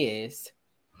he is.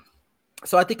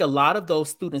 So I think a lot of those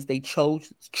students, they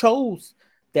chose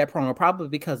that program probably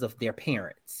because of their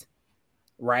parents,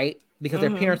 right? Because their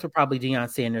Mm-hmm. parents were probably Deion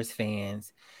Sanders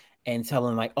fans and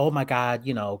telling like, "Oh my God,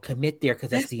 commit there because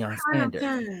that's That's Deion prime Sanders.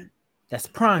 time. That's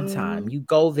prime time. Mm-hmm. You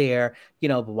go there,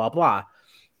 blah blah blah."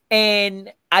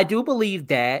 And I do believe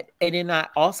that. And then I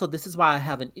also, this is why I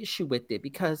have an issue with it,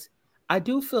 because I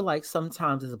do feel like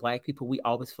sometimes as Black people, we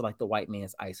always feel like the white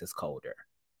man's ice is colder.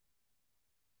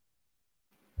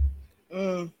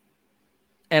 Mm.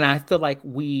 And I feel like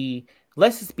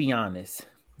let's just be honest.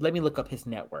 Let me look up his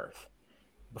net worth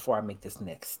before I make this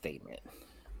next statement.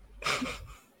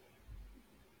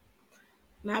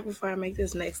 Not before I make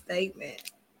this next statement.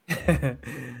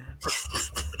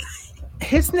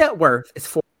 His net worth is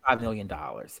 $45 million.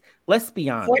 Let's be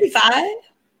honest. 45?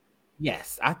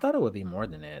 Yes, I thought it would be more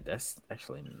than that. That's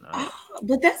actually not. Oh,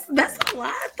 but that's a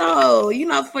lot though.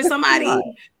 For somebody,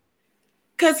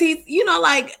 because he's,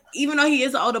 like, even though he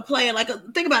is an older player, like,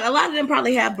 think about it, a lot of them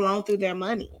probably have blown through their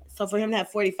money. So for him to have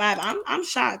 45, I'm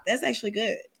shocked. That's actually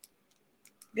good.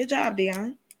 Good job,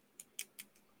 Deion.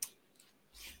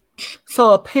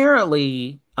 So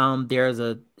apparently,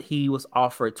 he was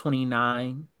offered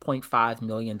 $29.5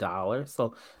 million.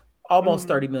 So almost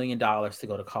 $30 million to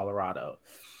go to Colorado.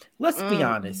 Let's be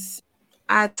honest.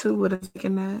 I too would have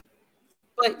taken that.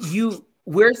 But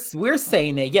we're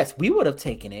saying that yes, we would have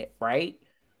taken it, right?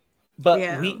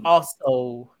 But we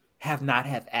also have not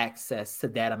had access to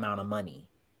that amount of money.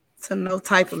 To no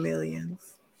type of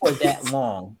millions. For that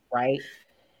long, right?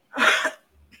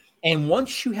 And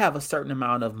once you have a certain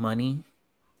amount of money,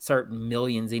 certain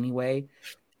millions anyway,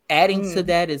 adding to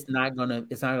that is not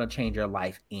gonna change your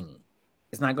life any.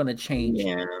 It's not gonna change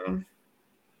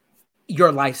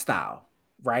your lifestyle,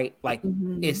 right? Like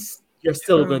you're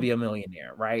still gonna be a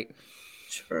millionaire, right?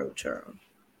 True.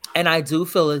 And I do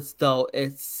feel as though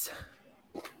it's,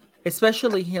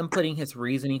 especially him putting his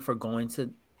reasoning for going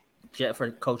to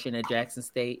for coaching at Jackson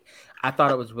State, I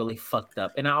thought it was really fucked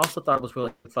up. And I also thought it was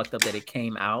really fucked up that it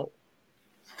came out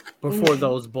before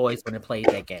those boys went and played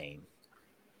that game.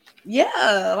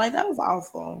 Yeah, like that was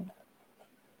awful.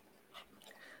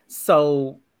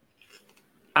 So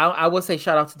I would say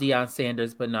shout out to Deion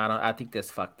Sanders, but no, I think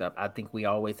that's fucked up. I think we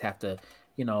always have to,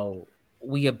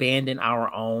 we abandon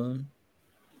our own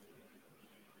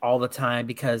all the time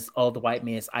because the white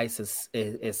man's ice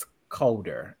is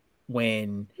colder.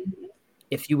 When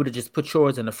if you would have just put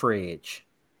yours in the fridge,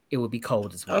 it would be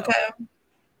cold as well. Okay.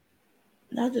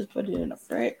 Not just put it in the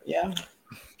fridge. Yeah.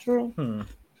 True.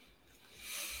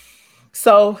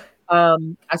 So I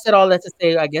said all that to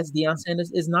say, I guess Deion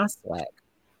Sanders is not slack.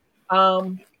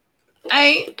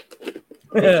 Ain't.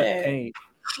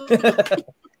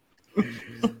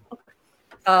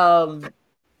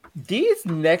 These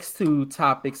next two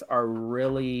topics are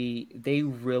really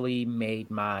made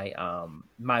my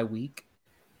my week.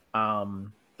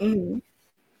 Brittany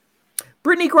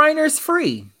Griner's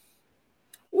free.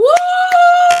 Woo!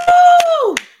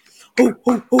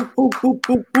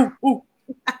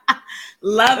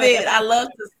 Love it. I love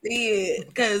to see it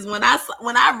because when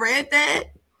I read that,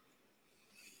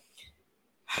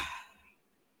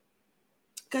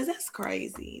 because that's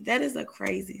crazy. That is a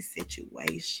crazy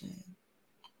situation.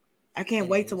 I can't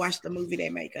wait to watch the movie they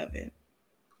make of it.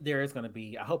 There is going to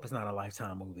be. I hope it's not a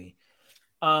Lifetime movie.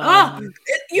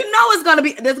 It's gonna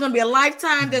be. There's gonna be a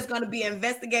Lifetime. There's gonna be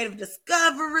investigative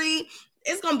Discovery.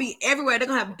 It's gonna be everywhere. They're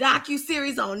gonna have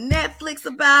docu-series on Netflix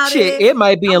about it. It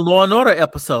might be a Law and Order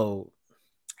episode.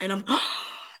 And I'm gonna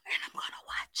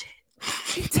watch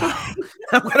it.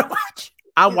 I'm gonna watch.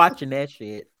 I'm watching that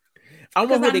shit. I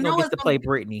wonder who they're gonna get to play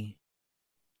Brittany.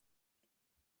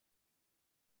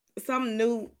 Some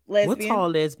new lesbian. What tall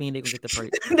lesbian they gonna get to play?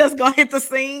 That's gonna hit the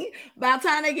scene. By the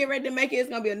time they get ready to make it, it's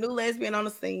gonna be a new lesbian on the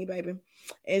scene, baby.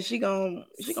 And she gonna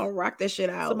rock that shit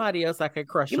out. Somebody else I could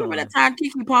crush. You remember that time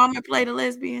Keke Palmer played a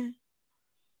lesbian?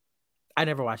 I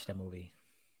never watched that movie.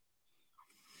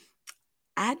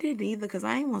 I didn't either because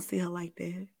I didn't want to see her like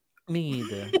that. Me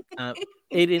either.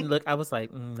 It didn't look. I was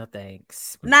like, no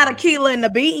thanks. Not Akilah and the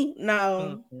Bee.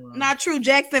 No. Not True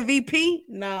Jackson VP.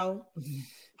 No.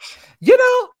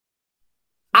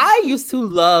 I used to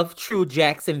love True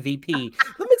Jackson VP.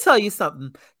 Let me tell you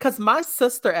something. Because my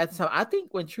sister at the time, I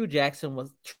think when True Jackson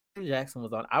was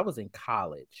on, I was in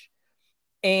college.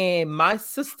 And my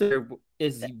sister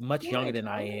is much younger than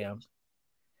I am.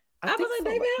 I was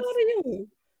like, baby, how old are you?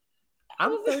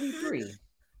 I'm 33.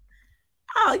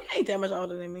 Oh, you ain't that much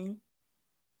older than me.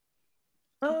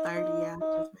 30, yeah.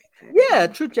 Yeah,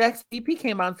 True Jackson VP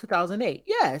came out in 2008.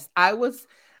 Yes, I was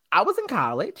in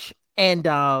college, and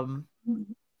I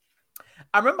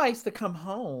remember I used to come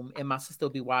home and my sister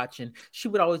would be watching. She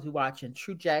would always be watching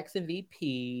True Jackson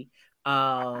VP.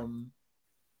 What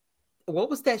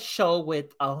was that show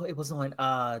with? Oh, it was on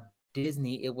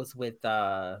Disney. It was with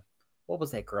what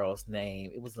was that girl's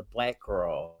name? It was a black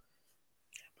girl.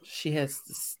 She has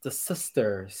the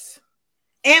sisters.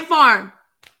 Ant Farm.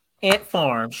 Ant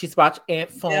Farm. She's watched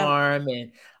Ant Farm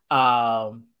and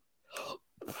oh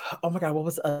my god, what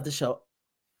was the other show?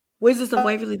 Wizards of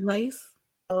Waverly Place.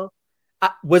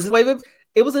 Wizards of Waverly.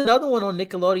 It was another one on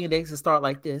Nickelodeon. They used to start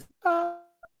like this.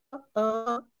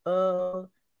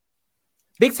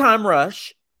 Big Time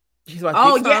Rush. She's like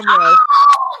Big Time Rush.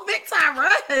 Oh, Big Time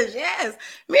Rush. Yes.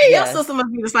 Me and your sister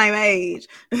must be the same age.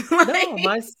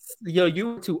 No,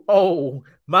 you were too old.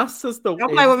 My sister.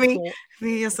 Don't play with me.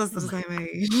 Me and your sister the same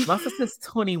age. My sister's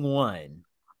 21.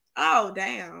 Oh,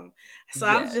 damn. So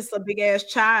I was just a big ass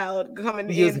child coming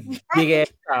in big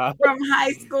ass child from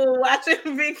high school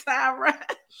watching Big Time Rush.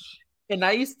 And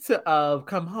I used to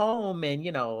come home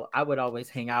and, I would always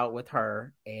hang out with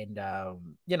her and,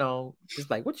 just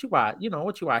like, what you watch?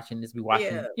 What you watching? Just be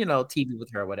watching, TV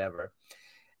with her or whatever.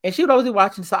 And she would always be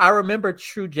watching. So I remember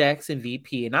True Jackson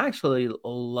VP and I actually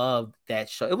loved that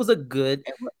show. It was a good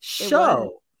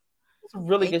show. It was a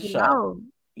really good show.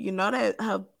 You know that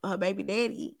her baby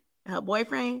daddy, her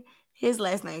boyfriend, his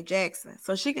last name Jackson.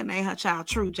 So she can name her child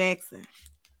True Jackson.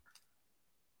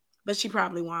 But she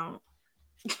probably won't.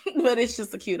 But it's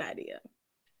just a cute idea.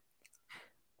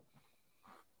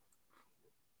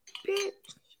 Bitch.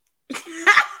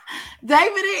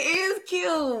 David, it is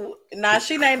cute. Nah,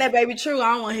 she named that baby True.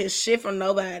 I don't want his shit from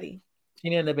nobody. She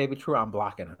named that baby True. I'm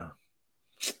blocking her.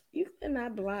 You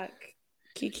cannot block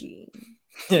Kiki.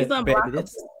 She's unblockable.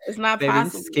 It's not possible.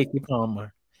 This is Kiki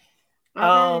Palmer.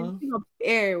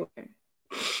 Everywhere.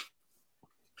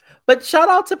 But shout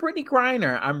out to Brittany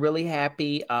Griner. I'm really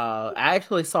happy. I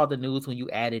actually saw the news when you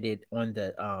added it on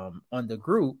the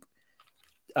group.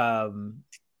 And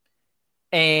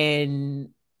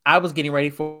I was getting ready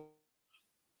for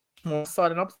more. Saw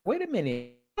it and I was wait a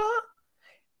minute.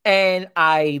 And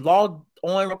I logged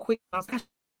on real quick. I was like,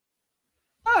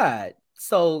 God.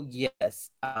 So yes.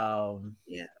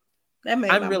 Yeah. That made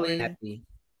I'm really happy.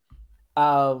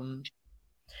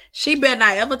 She better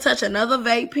not ever touch another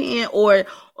vape pen or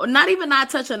not even not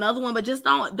touch another one, but just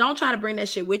don't try to bring that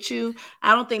shit with you.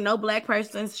 I don't think no black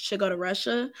person should go to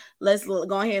Russia. Let's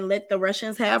go ahead and let the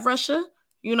Russians have Russia.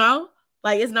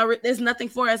 Like there's nothing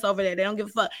for us over there. They don't give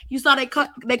a fuck. You saw they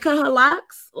cut her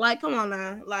locks. Like, come on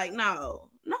now. Like, no.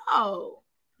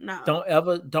 Don't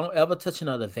ever touch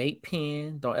another vape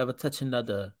pen. Don't ever touch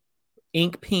another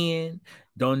ink pen.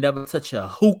 Don't ever touch a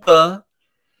hookah.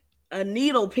 A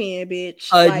needle pen,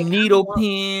 bitch. Needle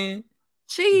pen.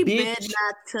 She better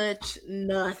not touch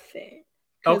nothing.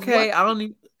 Okay, I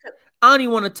don't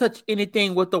even want to touch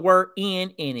anything with the word "in"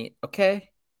 in it. Okay.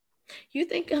 You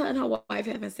think her and her wife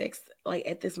having sex like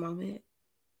at this moment?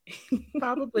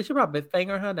 Probably. She probably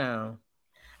finger her down.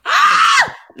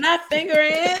 Not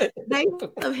fingering. They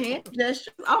have hand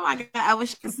gestures. Oh my god! I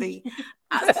wish you could see.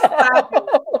 Stop it.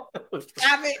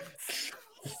 Stop it.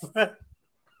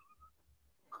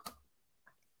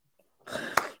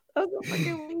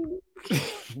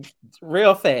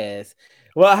 Real fast.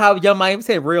 Well, how your mind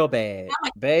said real bad,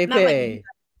 baby.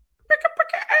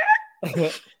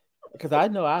 Because I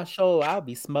know I'll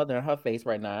be smothering her face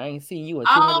right now. I ain't seen you in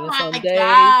 200 some days.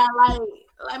 God,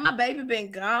 like my baby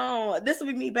been gone. This will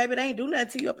be me, baby. They ain't do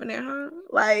nothing to you up in there, huh?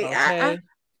 Like, okay.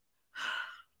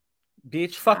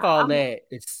 Bitch, fuck all that.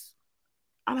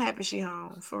 I'm happy she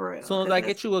home for real. As soon as I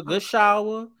get you a good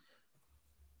shower,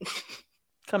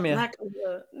 come here. Not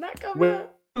come here.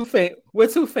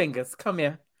 With two fingers, come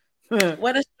here.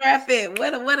 What a strap it.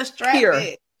 What a strap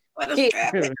it. What a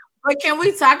strap it. But can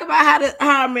we talk about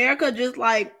how America just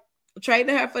like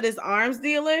traded her for this arms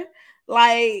dealer?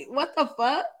 Like, what the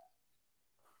fuck?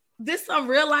 This some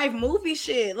real life movie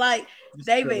shit. Like,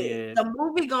 David, the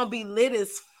movie gonna be lit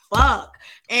as fuck.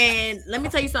 And let me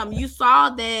tell you something. You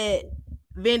saw that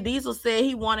Vin Diesel said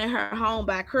he wanted her home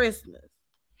by Christmas.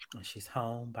 She's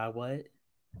home by what?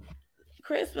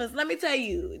 Christmas. Let me tell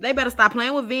you, they better stop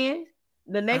playing with Vin.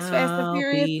 The next Fast and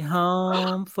Furious. I'll be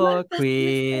home for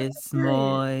Christmas.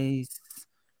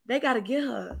 They gotta get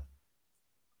her,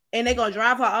 and they gonna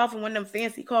drive her off in one of them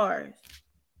fancy cars.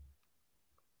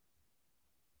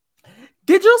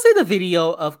 Did you see the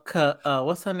video of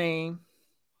what's her name?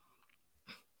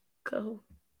 Cool.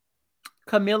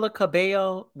 Camila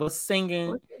Cabello was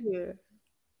singing.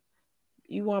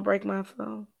 You want to break my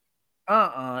phone?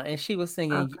 And she was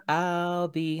singing, okay. I'll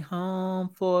be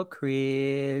home for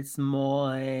Christmas.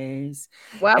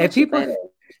 Why would you say that?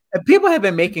 And people have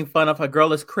been making fun of her.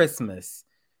 Girl, it's Christmas.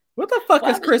 What the fuck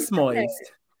is Christmas?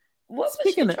 What was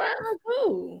she trying to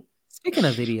do? Speaking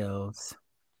of videos,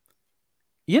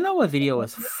 you know what video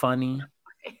is funny?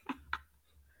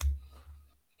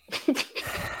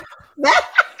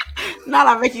 Not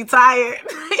I make you tired.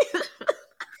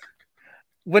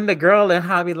 When the girl in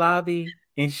Hobby Lobby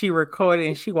and she recorded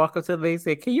and she walked up to the lady and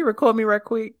said, "Can you record me right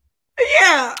quick?"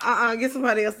 Yeah. Get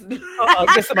somebody else to do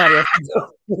it. Get somebody else to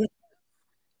do it.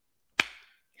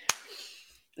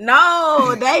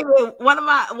 No, David. One of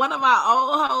my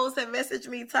old hoes had messaged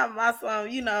me talking about some,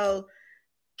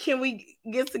 can we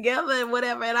get together and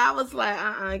whatever? And I was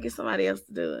like, get somebody else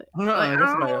to do it. Get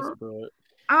somebody else to do it.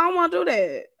 I don't want to do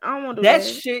that. I don't want to do that. That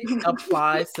shit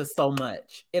applies to so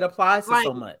much. It applies to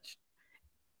so much.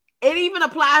 It even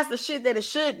applies to shit that it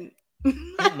shouldn't. Get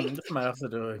somebody else to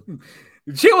do it.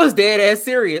 She was dead ass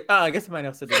serious. Get somebody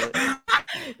else to do it.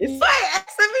 It's like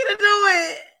asking me to do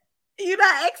it. You're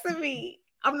not asking me.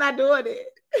 I'm not doing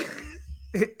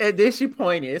it. And then she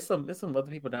pointed. There's some other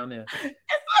people down there. It's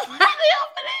somebody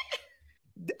over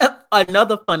there.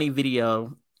 Another funny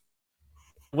video.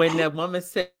 When the woman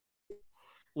said,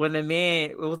 when the man,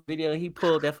 it was video, he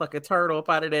pulled that fucking turtle up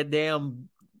out of that damn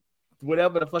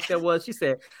whatever the fuck that was. She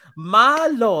said, "My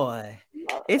Lord,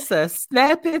 it's a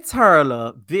snapping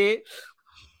turtle, bitch."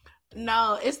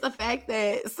 No, it's the fact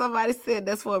that somebody said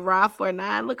that's what Rob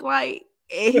 49 looked like.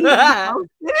 Because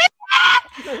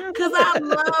I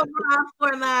love Rob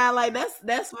 49. Like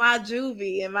that's my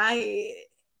juvie in my head.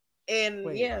 And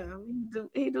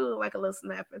he do look like a little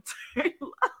snapping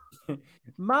turtle.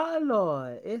 My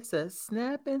Lord, it's a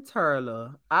snapping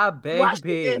turtle. I beg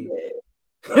big.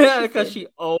 Because she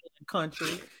old and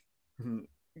country. And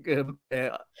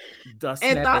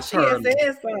thought she had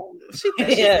said something. She thought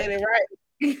she said it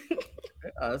right.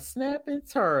 A snapping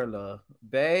turtle,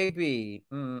 baby.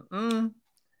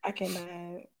 I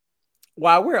cannot.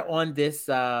 While we're on this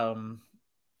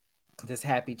this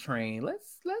happy train,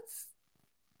 let's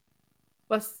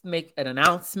make an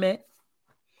announcement.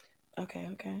 Okay.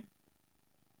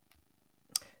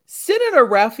 Senator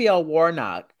Raphael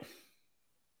Warnock.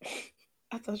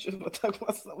 I thought you were going to talk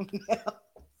about something else.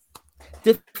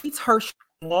 Defeats Herschel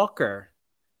Walker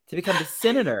to become the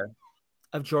senator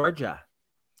of Georgia.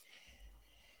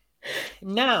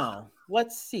 Now,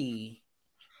 let's see.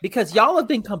 Because y'all have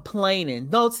been complaining.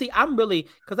 No, see, I'm really,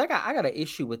 because I got an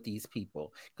issue with these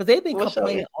people. Because they've been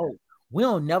complaining, we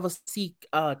don't never see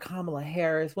Kamala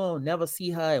Harris. We don't never see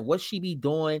her and what she be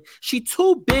doing. She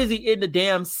too busy in the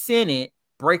damn Senate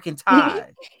breaking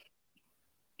ties.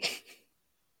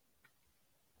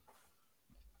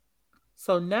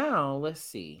 So now let's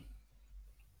see.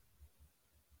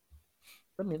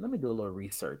 Let me do a little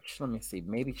research. Let me see.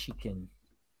 Maybe she can.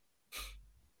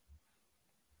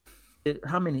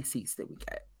 How many seats did we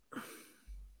get?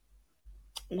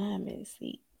 Not many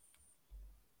seats.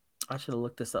 I should have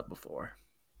looked this up before.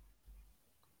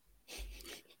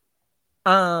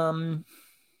 Y'all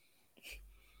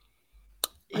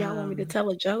want me to tell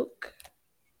a joke?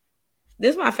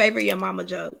 This is my favorite Your Mama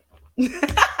joke.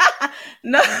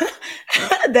 No,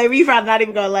 Davey probably not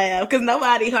even gonna laugh because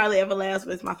nobody hardly ever laughs,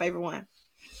 but it's my favorite one.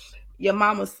 Your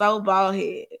mama's so bald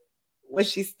head. When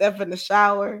she step in the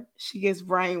shower, she gets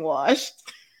brainwashed.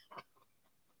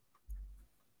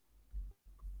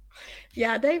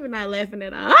 Yeah, David not laughing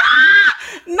at all.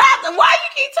 Why you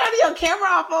keep turning your camera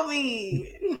off on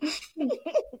me?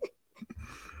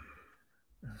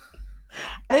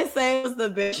 I didn't say it was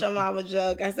the best Your Mama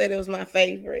joke. I said it was my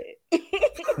favorite.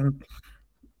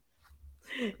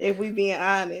 If we being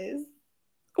honest.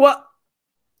 Well,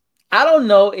 I don't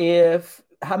know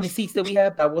how many seats that we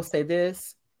have, but I will say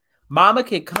this. Mama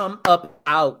can come up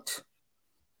out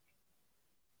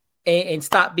and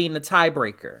stop being the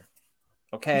tiebreaker.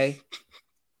 Okay?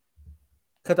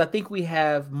 Because I think we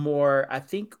have more. I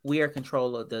think we are in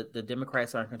control of the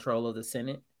Democrats are in control of the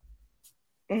Senate.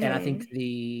 Mm-hmm. And I think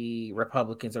the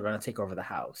Republicans are going to take over the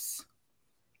House.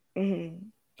 Mm-hmm.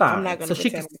 I'm not going to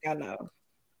pretend like I know.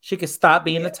 She could stop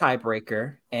being the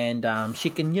tiebreaker and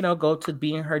she can, go to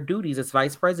being her duties as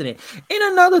vice president.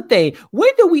 And another thing,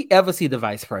 when do we ever see the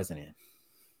vice president?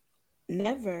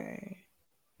 Never.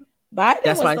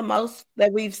 Biden was the most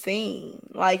that we've seen.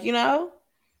 Like, I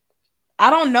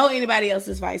don't know anybody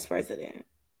else's vice president.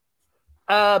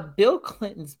 Bill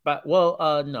Clinton's,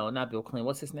 no, not Bill Clinton.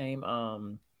 What's his name?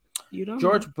 You don't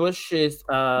George know. Bush's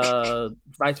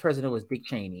vice president was Dick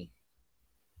Cheney.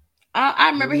 I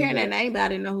remember hearing Remember that that? name, but I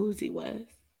didn't know who he was.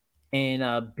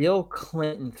 And Bill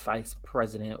Clinton's vice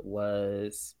president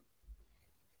was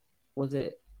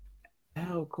it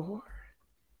Al Gore?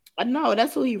 No,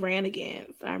 that's who he ran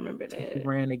against. I remember He that.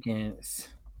 ran against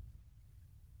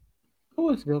who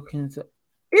was Bill Clinton?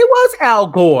 It was Al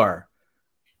Gore.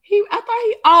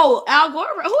 Al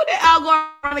Gore. Who did Al Gore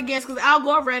run against? Because Al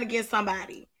Gore ran against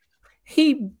somebody.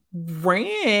 He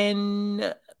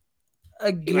ran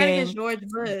He ran against against. George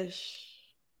Bush.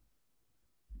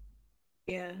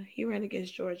 Yeah, he ran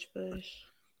against George Bush.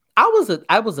 I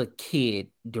was a kid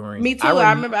during. Me too.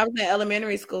 I remember I was in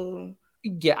elementary school.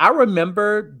 Yeah, I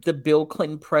remember the Bill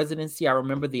Clinton presidency. I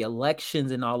remember the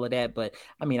elections and all of that. But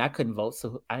I mean, I couldn't vote,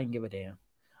 so I didn't give a damn.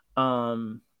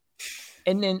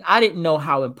 And then I didn't know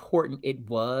how important it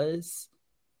was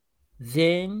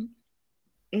then.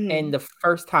 And the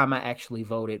first time I actually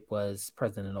voted was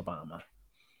President Obama.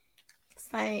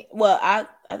 Same. Well, I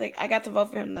think I got to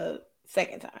vote for him the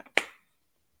second time.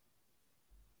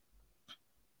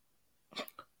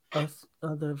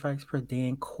 Other Vice President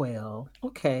Dan Quayle.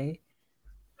 Okay.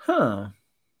 Huh.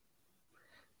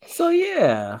 So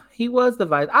yeah, he was the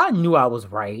vice. I knew I was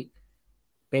right,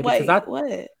 baby. Wait,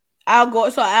 what? Al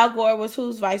Gore. So Al Gore was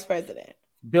who's vice president?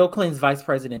 Bill Clinton's vice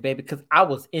president, baby. Because I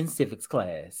was in civics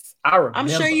class. I remember. I'm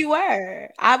sure you were.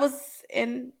 I was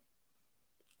in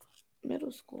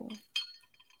middle school,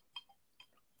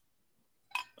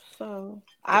 so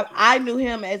I knew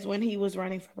him as when he was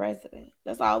running for president.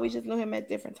 That's all. We just knew him at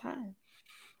different times.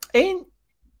 And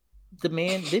the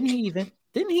man didn't he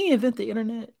invent the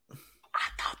internet? I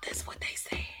thought that's what they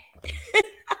said.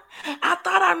 I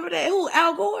thought I knew that. Who,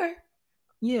 Al Gore?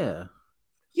 Yeah.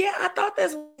 Yeah, I thought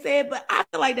that's what they said, but I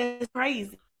feel like that's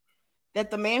crazy that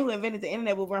the man who invented the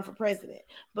internet will run for president.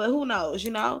 But who knows,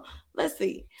 you know? Let's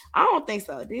see. I don't think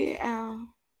so. Did Al?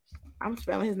 I'm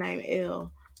spelling his name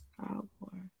L. Al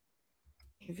Gore.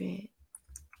 Invent.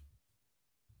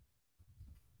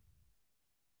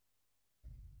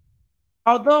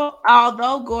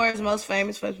 Although Gore is most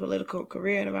famous for his political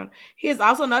career, he is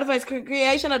also known for his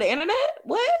creation of the internet.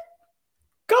 What?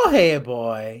 Go ahead,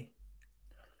 boy.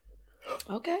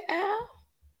 Okay, Al.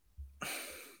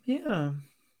 Yeah.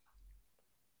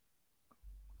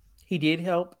 He did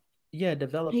help. Yeah,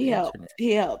 develop the internet.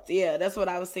 He helped. Yeah, that's what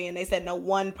I was saying. They said no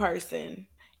one person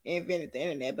invented the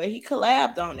internet, but he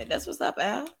collabed on it. That's what's up,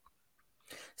 Al.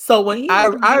 So when he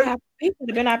would have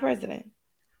been our president.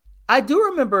 I do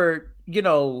remember,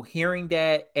 hearing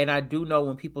that, and I do know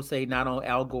when people say not on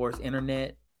Al Gore's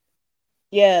internet.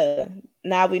 Yeah,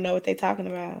 now we know what they're talking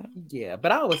about. Yeah,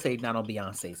 but I always say not on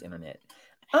Beyonce's internet.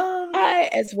 I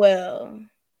as well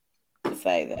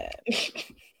say that.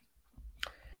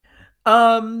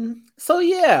 So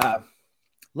yeah,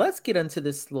 let's get into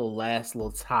this last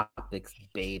little topics,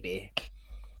 baby.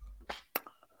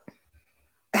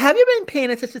 Have you been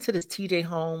paying attention to this TJ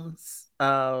Holmes,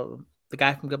 the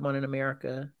guy from Good Morning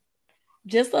America?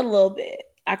 Just a little bit.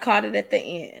 I caught it at the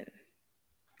end.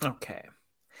 Okay.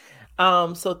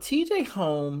 So TJ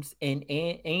Holmes and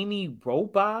Amy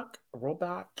Robach,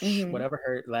 whatever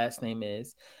her last name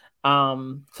is.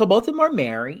 So both of them are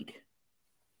married.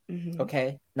 Mm-hmm.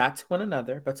 Okay, not to one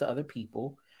another, but to other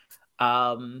people.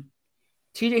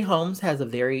 TJ Holmes has a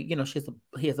very,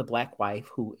 he has a black wife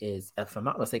who is, if I'm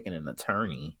not mistaken, an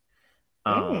attorney.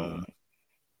 Yeah,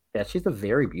 she's a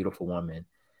very beautiful woman.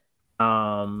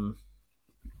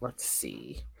 Let's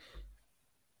see.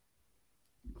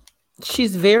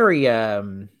 She's very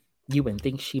you wouldn't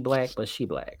think she black, but she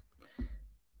black.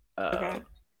 Okay.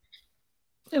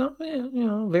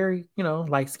 Very,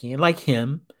 light skin, like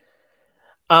him.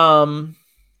 And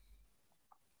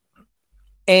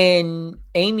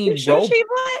Amy you sure she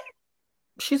black?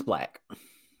 She's black.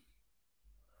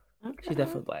 Okay. She's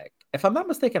definitely black. If I'm not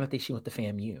mistaken, I think she went to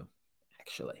FAMU,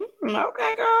 actually.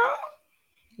 Okay, girl.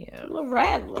 Yeah. Little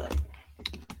rattler.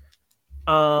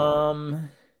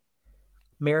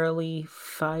 Marilee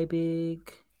Fiebig.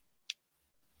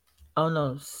 Oh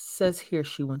no, says here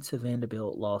she went to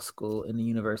Vanderbilt Law School in the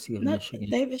University of Michigan.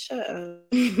 David, shut up.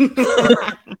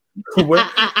 Where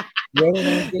she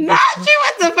went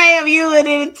to FAMU and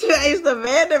then changed to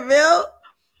Vanderbilt.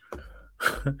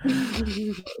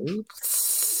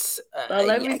 Oops. So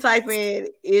let me type in,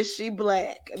 is she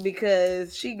black?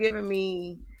 Because she could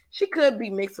be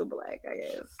mixed with black, I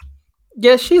guess.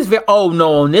 Yeah, she's very. Oh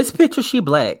no, on this picture she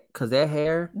black because that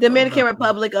hair. Dominican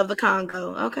Republic of the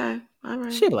Congo. Okay, all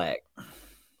right. She black.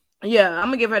 Yeah, I'm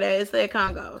gonna give her that. It said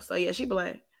Congo, so yeah, she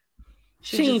black.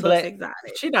 She ain't black.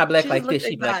 Exotic. She not black like this.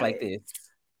 She black like this.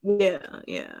 Yeah.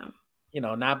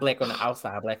 Not black on the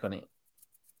outside, black on it.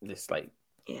 Just like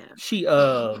yeah. She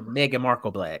Meghan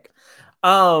Markle black.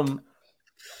 Um,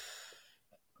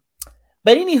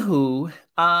 but anywho,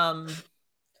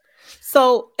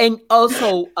 so and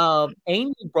also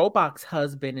Amy Robach's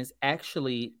husband is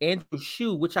actually Andrew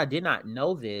Shue, which I did not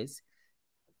know this.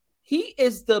 He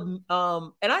is the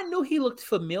and I knew he looked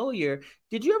familiar.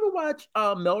 Did you ever watch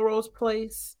Melrose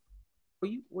Place?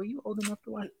 Were you old enough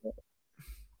to watch that?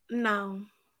 No,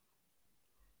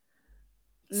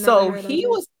 never So heard of he it.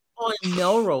 was on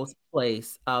Melrose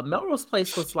Place. Melrose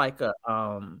Place was like a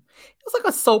it was like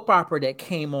a soap opera that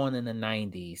came on in the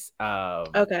 90s.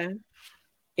 Okay,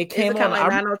 It is it came kind on of like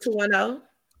 90210?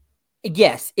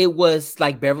 yes, it was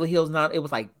like Beverly Hills now. It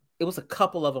was a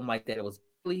couple of them like that. It was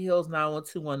Beverly Hills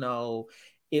 90210.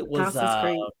 It was Dawson's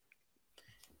Creek.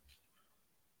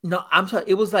 no, I'm sorry.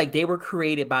 It was like they were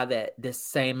created by the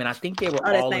same, and I think they were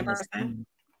Oh, that all same in the person. same.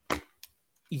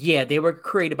 Yeah, they were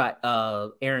created by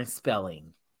Aaron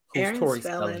Spelling, who's Aaron Tori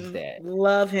Spelling's Spelling. dad.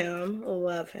 Love him.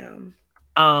 Love him.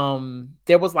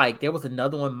 There was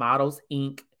another one, Models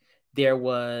Inc. There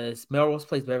was Melrose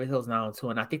Place, Beverly Hills 902,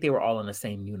 and I think they were all in the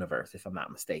same universe, if I'm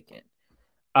not mistaken.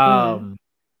 Mm-hmm. Um,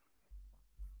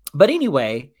 but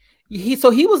anyway, he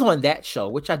was on that show,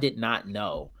 which I did not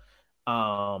know.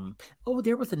 Oh,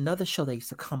 there was another show that used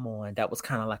to come on that was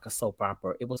kind of like a soap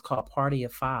opera. It was called Party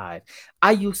of Five.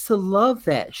 I used to love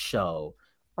that show.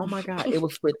 Oh my god, it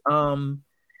was with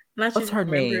Not what's you her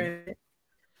remember name? it.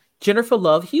 Jennifer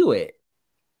Love Hewitt.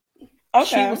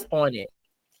 She Okay. was on it.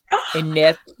 And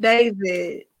Neth,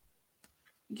 David,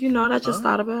 you know what I just huh?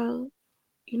 thought about?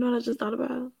 You know what I just thought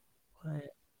about?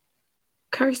 What?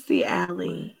 Kirstie What?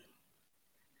 Alley.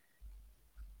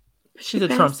 She She's a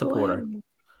Trump passed away. supporter.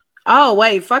 Oh,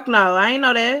 wait. Fuck no. I ain't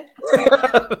know that.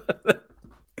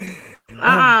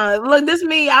 Look, this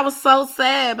me. I was so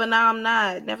sad, but now I'm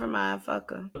not. Never mind.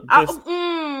 Fuck her. Just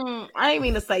I didn't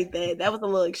mean to say that. That was a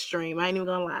little extreme. I ain't even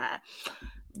gonna lie.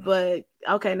 But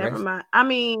okay, never rest, mind. I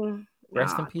mean,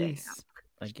 rest in oh damn. peace,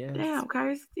 I guess. Damn,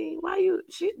 Kirsty. Why you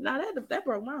she now that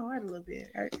broke my heart a little bit.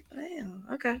 Damn.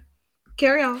 Okay.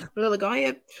 Carry on. Lily, go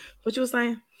ahead. What you were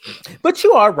saying? But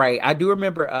you are right. I do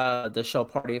remember the show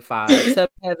Party of Five. Seven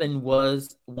Heaven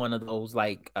was one of those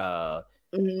like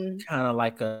Mhm. kind of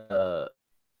like a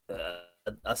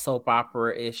soap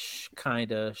opera ish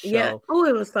kind of Yeah. show. Oh,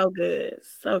 it was so good.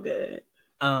 So good.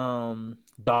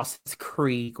 Dawson's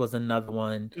Creek was another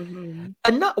one. Mm-hmm.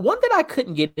 Another one that I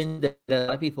couldn't get in that a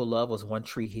lot of people love was One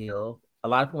Tree Hill. A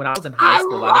lot of when I was in high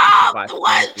school, a lot of people I watched loved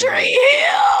One One Tree Hill. Tree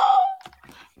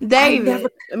Hill. David,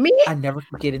 I never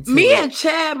could get into me it. and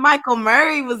Chad Michael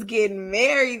Murray was getting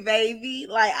married, baby.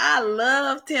 Like I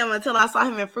loved him until I saw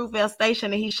him in Fruitvale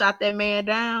Station and he shot that man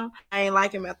down. I ain't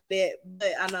like him after that,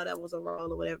 but I know that was a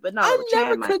role or whatever. But no, I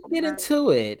never Chad could Michael get Murray.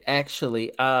 into it.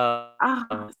 Actually, I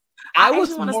I was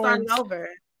actually want to more start it into, over.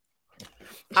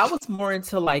 I was more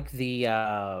into like the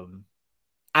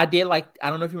I did like I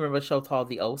don't know if you remember a show called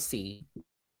The OC.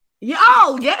 Yeah,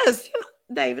 oh yes,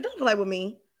 David, don't play with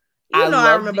me. You I know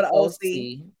I love remember The the OC.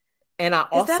 OC, and I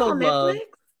Is that also on love. Netflix?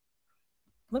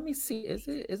 Let me see. Is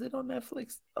it on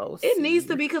Netflix? It needs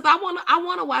to OC. be because I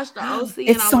wanna watch the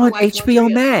OC and I It's want to on watch One HBO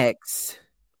Tree. Max.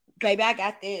 Baby, I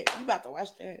got that. You about to watch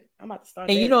that? I'm about to start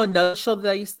And that. you know another show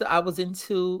that I was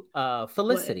into What?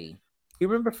 Felicity. You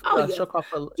remember Oh a yes, show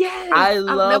called yes. I That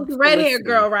was loved the red hair Felicity.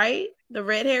 girl, right? The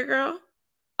red hair girl.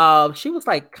 She was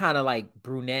like kind of like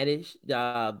brunettish.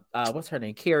 What's her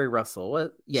name? Carrie Russell.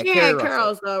 What? Yeah, She Carrie had Russell.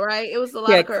 curls though, right? It was a She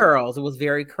lot of had curls. curls. It was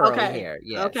very curly Okay, hair.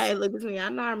 Yes, okay. Look at me. I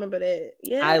know. I remember that.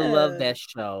 I love Yeah, that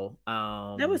show.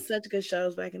 that was such good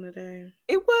shows back in the day.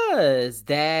 It was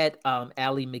that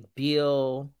Ally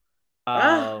McBeal.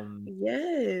 Ah, Um,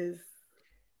 yes.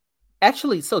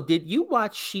 actually, so did you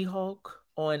watch She-Hulk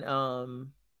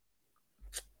on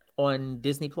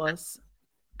Disney Plus?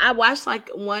 I watched like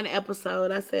one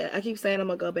episode. I keep saying I'm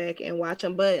gonna go back and watch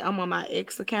them, but I'm on my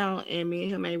ex account, and me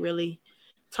and him ain't really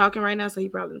talking right now, so he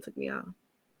probably took me off.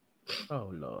 Oh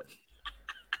Lord.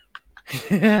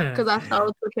 Because I so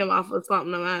took him off of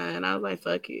something of mine. I was like,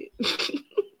 fuck it.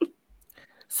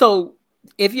 So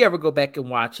if you ever go back and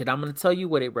watch it, I'm going to tell you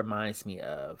what it reminds me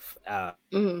of.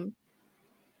 Mm-hmm.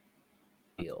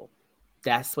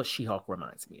 That's what She-Hulk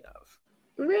reminds me of.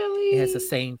 Really? It has the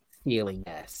same feeling.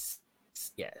 Yes.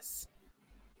 Yes.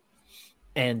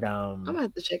 And I'm gonna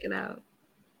have to check it out.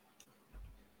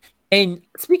 and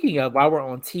speaking of, while we're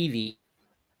on TV,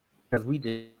 because we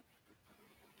did.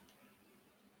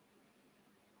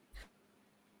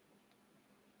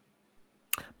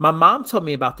 My mom told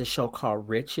me about this show called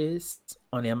Riches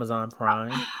on Amazon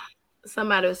Prime.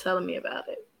 Somebody was telling me about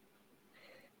it.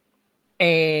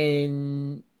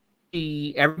 And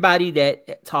everybody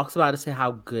that talks about it say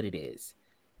how good it is.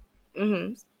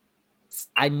 Mm-hmm.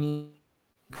 I need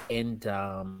and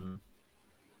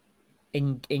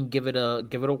give it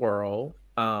a whirl.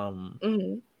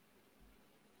 Mm-hmm.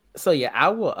 So yeah, I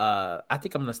will. I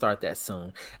think I'm gonna start that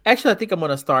soon. Actually, I think I'm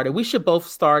gonna start it. We should both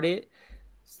start it,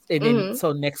 and then Mm-hmm.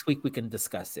 so next week we can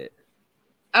discuss it.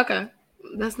 Okay,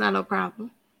 that's not no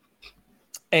problem.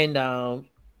 And no,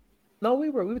 we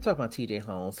were talking about T.J.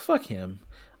 Holmes. Fuck him.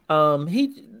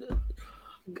 He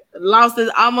Lost his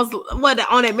almost what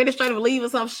on administrative leave or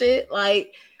some shit.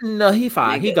 Like, no, he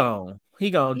fine. He nigga, gone.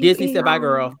 He gone. Disney he said, "Bye, gone.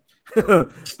 girl.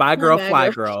 Bye, My girl. bad, Fly, girl.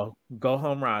 girl. Go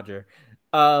home, Roger."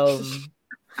 Um,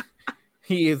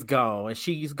 he is gone, and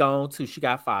she's gone too. She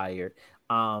got fired.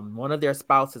 One of their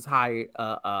spouses hired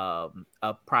a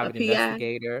A private PI.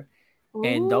 investigator,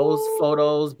 and those Ooh,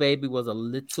 photos, baby, was a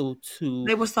little too.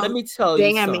 they were Let so me tell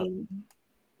you something. damning.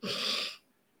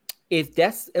 If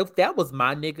that was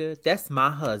my nigga, that's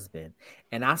my husband.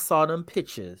 And I saw them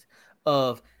pictures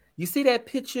of, you see that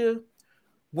picture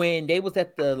when they was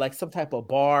at the like some type of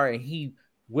bar and he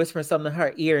whispering something in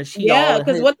her ear and she all Yeah, in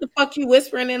because her what the fuck you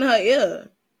whispering in her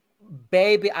ear?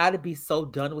 baby, I'd be so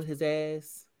done with his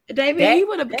ass. David, That he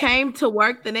would have that came to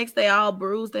work the next day all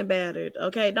bruised and battered.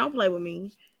 Okay, don't play with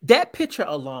me. that picture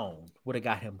alone would have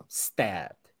got him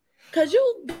stabbed. Cause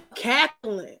you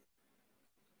cackling.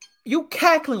 You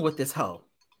cackling with this hoe.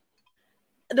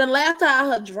 The last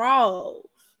time her draws.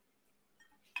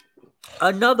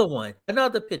 Another one,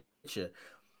 another picture.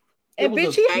 It And was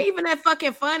bitch, a he ain't even that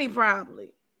fucking funny,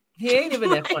 probably. he ain't even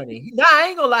that Like, funny. Nah, I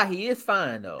ain't gonna lie, he is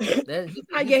fine though. yeah,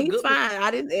 He's a he's good look, fine.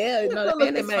 I didn't. Yeah, he's a no, good that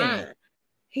man looking is man. fine.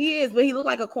 He is, but he looked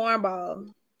like a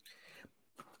cornball.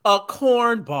 A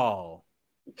cornball.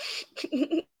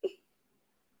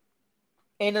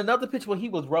 And another picture where he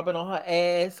was rubbing on her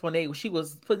ass when she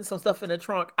was putting some stuff in the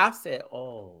trunk. I said,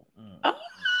 "Oh, Ah!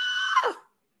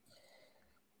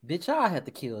 bitch, I have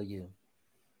to kill you.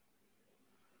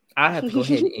 I have to go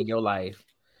ahead and end your life,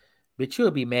 bitch.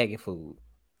 You'll be maggot food."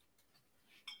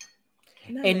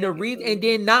 Not And the making reason, and food.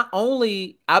 then not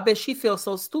only, I bet she feels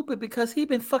so stupid because he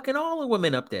been fucking all the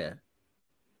women up there.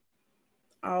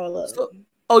 All of So, them.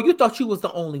 oh, you thought you was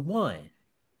the only one?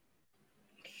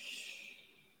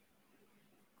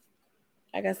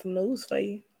 I got some news for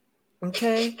you.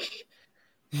 Okay.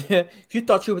 Yeah, you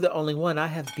thought you were the only one. I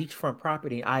have beachfront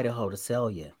property in Idaho to sell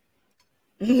you.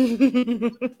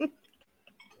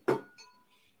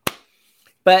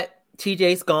 But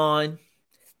TJ's gone.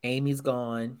 Amy's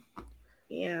gone.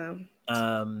 Yeah.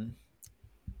 Um,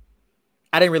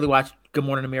 I didn't really watch Good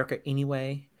Morning America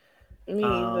anyway. Me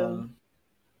neither. Um,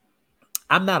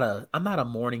 I'm not a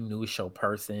morning news show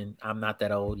person. I'm not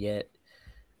that old yet.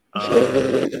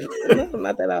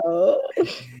 Not that old.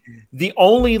 The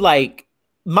only like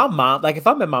my mom, like if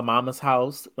I'm at my mama's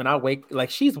house when I wake, like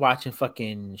she watches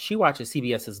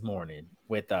CBS This Morning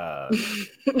with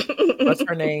what's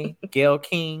her name? Gail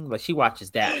King. Like she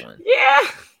watches that one. Yeah.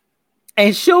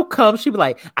 And she'll be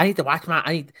like, I need to watch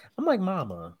I'm like,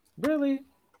 Mama, really?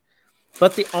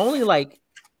 But the only like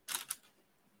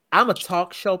I'm a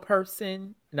talk show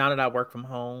person now that I work from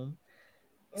home.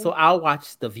 So I'll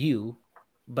watch The View,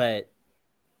 but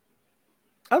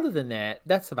other than that,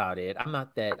 that's about it. I'm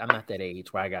not that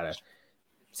age where I gotta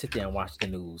sit there and watch the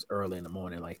news early in the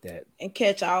morning like that. And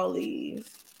catch all these.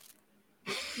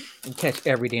 And catch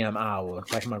every damn hour,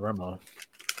 like my grandma.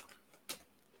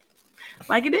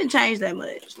 Like it didn't change that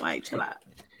much. Like chill out.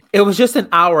 It was just an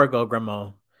hour ago,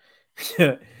 grandma.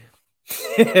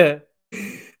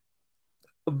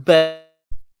 But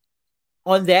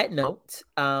on that note,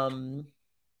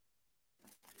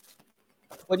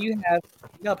 what do you have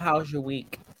up? How's your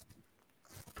week?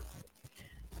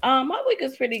 My week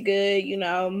is pretty good, you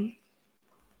know.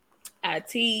 I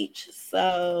teach,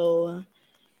 so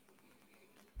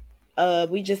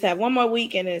we just have one more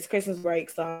week and it's Christmas break,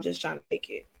 so I'm just trying to make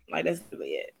it. Like that's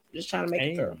really it. Just trying to make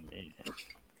it through.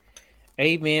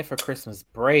 Amen for Christmas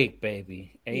break,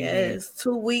 baby. Amen. Yes,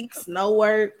 2 weeks, no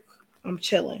work. I'm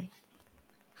chilling.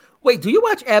 Wait, do you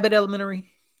watch Abbott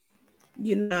Elementary?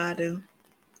 You know I do.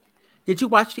 Did you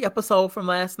watch the episode from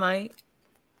last night?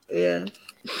 Yeah.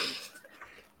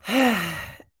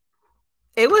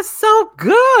 It was so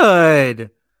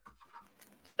good.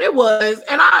 It was,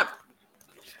 and I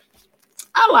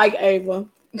like Ava.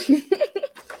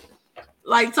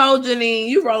 Like told Janine,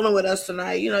 you rolling with us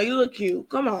tonight. You know, you look cute.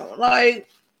 Come on. Like,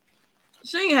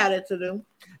 she ain't had it to do.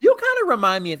 You kind of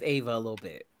remind me of Ava a little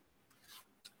bit.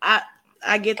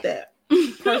 I get that.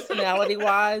 Personality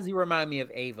wise, you remind me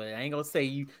of Ava. I ain't gonna say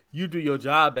you do your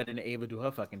job better than Ava do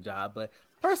her fucking job, but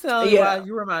personality wise,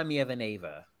 you remind me of an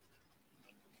Ava.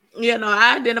 You know,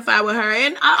 I identify with her,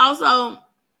 and I also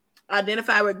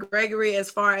identify with Gregory as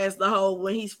far as the whole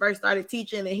when he first started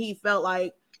teaching, and he felt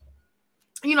like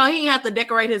he didn't have to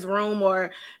decorate his room,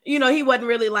 or he wasn't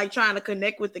really like trying to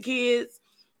connect with the kids.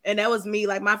 And that was me.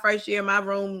 Like my first year, my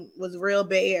room was real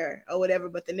bare or whatever.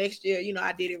 But the next year,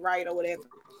 I did it right or whatever.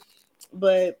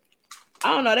 But I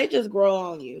don't know. They just grow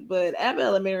on you. But Abbott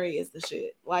Elementary is the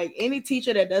shit. Like any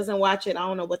teacher that doesn't watch it, I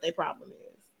don't know what their problem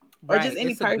is, or just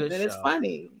any person. It's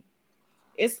funny.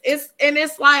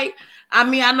 It's like, I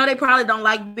mean, I know they probably don't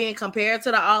like being compared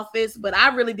to The Office, but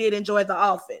I really did enjoy The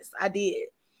Office. I did.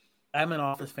 I'm an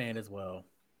Office fan as well.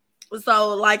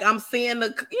 So like I'm seeing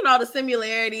the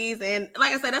similarities, and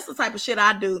like I said, that's the type of shit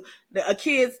I do. The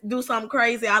kids do something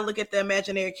crazy, I look at the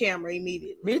imaginary camera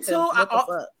immediately. Me too.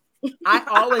 I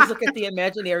always look at the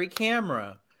imaginary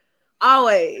camera.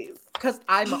 Always. Because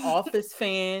I'm an Office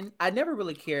fan. I never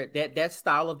really cared that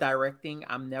style of directing.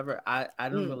 I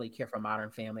don't really care for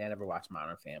Modern Family. I never watched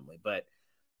Modern Family, but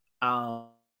I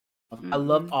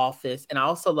love Office, and I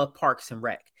also love Parks and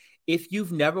Rec. If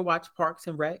you've never watched Parks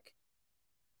and Rec,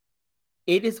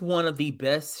 it is one of the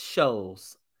best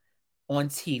shows on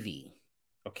TV.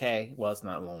 Okay, well, it's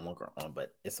not no longer on,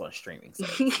 but it's on streaming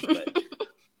services. But,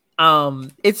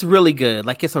 it's really good.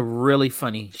 Like, it's a really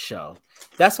funny show.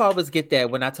 That's why I always get that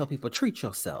when I tell people treat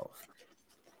yourself.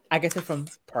 I get it from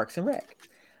Parks and Rec.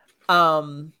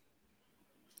 Even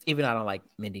though I don't like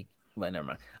Mindy, but never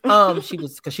mind. She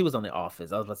was on The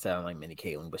Office. I was about to say I don't like Mindy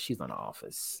Kaling, but she's on The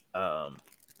Office. But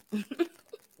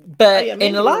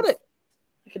in a lot of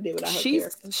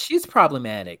she's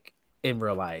problematic in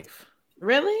real life.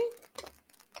 Really?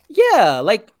 Yeah,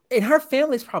 like, and her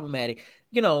family's problematic.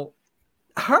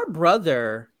 Her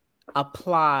brother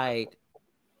applied.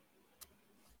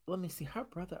 Let me see. Her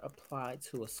brother applied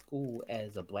to a school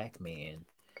as a black man.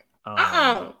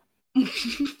 Let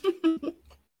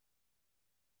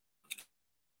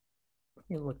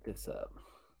me look this up.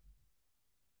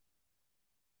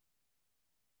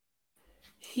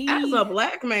 As a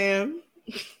black man.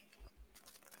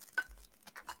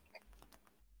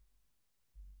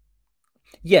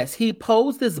 Yes, he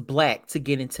posed as black to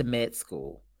get into med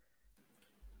school.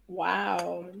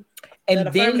 Wow. And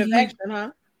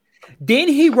then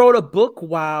he wrote a book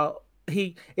while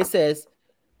it says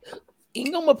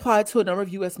Ingham applied to a number of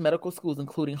U.S. medical schools,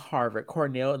 including Harvard,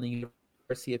 Cornell, and the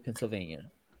University of Pennsylvania.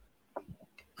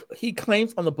 He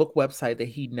claims on the book website that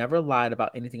he never lied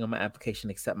about anything on my application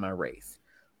except my race.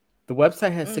 The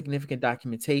website has significant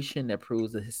documentation that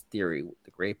proves that his theory,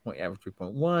 the grade point average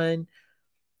 3.1.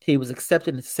 He was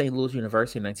accepted into St. Louis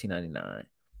University in 1999.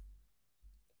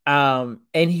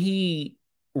 And he,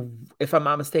 if I'm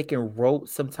not mistaken, wrote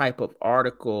some type of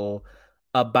article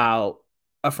about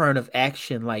affirmative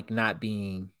action like not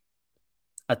being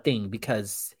a thing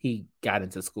because he got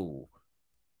into school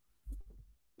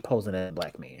posing as a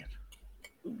black man.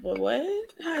 But what?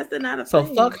 How is that not a thing?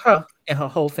 So fuck her and her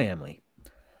whole family.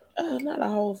 Oh, not a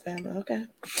whole family. Okay.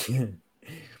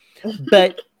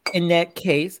 But in that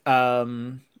case,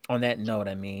 on that note,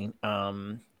 I mean,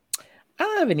 I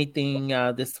don't have anything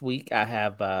this week. I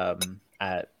have,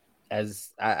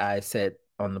 as I said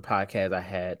on the podcast, I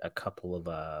had a couple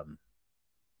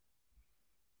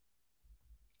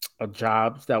of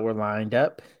jobs that were lined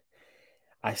up.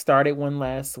 I started one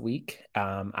last week.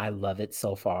 I love it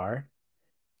so far.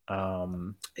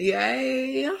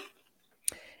 Yay!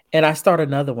 And I start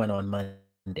another one on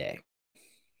Monday.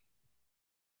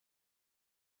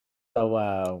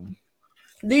 So,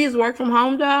 these work from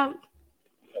home jobs?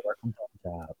 Work from home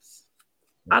jobs.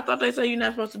 I thought they said you're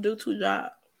not supposed to do 2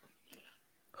 jobs.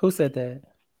 Who said that?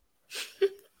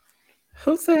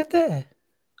 Who said that?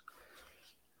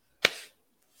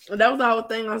 That was the whole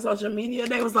thing on social media.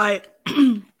 They was like,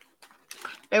 y'all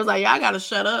gotta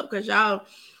shut up because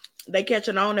they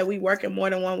catching on that we working more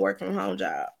than one work from home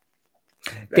job.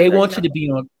 They want you to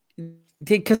be on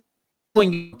because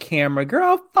when you camera,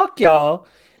 girl, fuck y'all.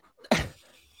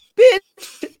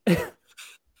 Bitch.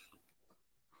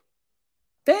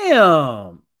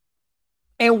 Damn.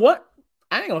 And what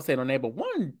I ain't gonna say no name, but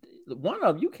one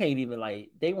of you can't even like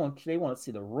they want to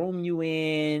see the room you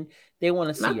in, they want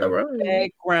to see your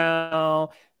background.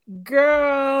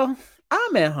 Girl,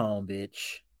 I'm at home,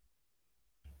 bitch.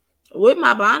 With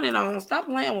my bonnet on. Stop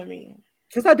playing with me.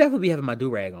 Because I definitely be having my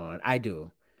do-rag on. I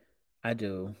do. As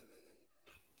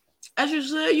you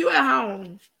should, you at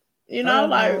home.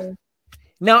 Like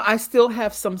now I still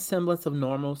have some semblance of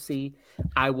normalcy.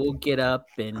 I will get up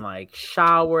and like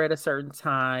shower at a certain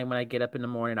time. When I get up in the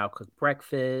morning, I'll cook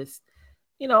breakfast.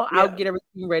 I'll get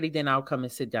everything ready, then I'll come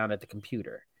and sit down at the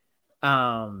computer.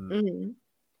 But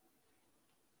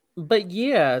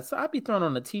yeah, so I'll be throwing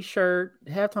on a t-shirt.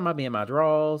 Half time I'll be in my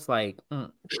drawers, like,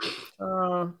 y'all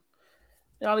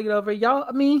get over y'all.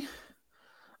 I mean,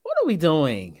 what are we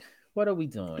doing? What are we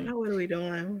doing? Now what are we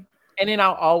doing? And then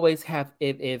I'll always have,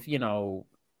 if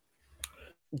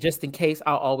just in case,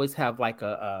 I'll always have like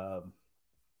I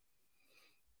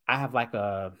have like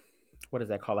a, what is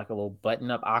that called? Like a little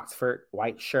button up Oxford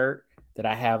white shirt that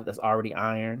I have that's already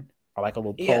ironed, or like a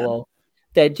little Yeah. polo.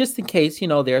 That just in case,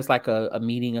 there's like a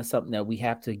meeting or something that we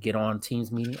have to get on,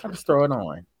 Teams meeting, I'll just throw it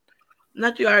on.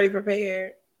 Not you already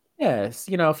prepared. Yes,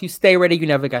 if you stay ready, you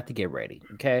never got to get ready.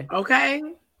 Okay. Okay.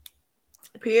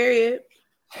 Period.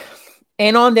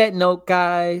 And on that note,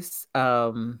 guys,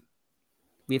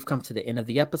 we've come to the end of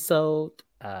the episode.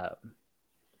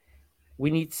 We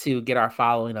need to get our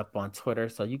following up on Twitter,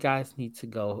 so you guys need to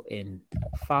go and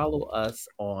follow us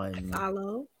on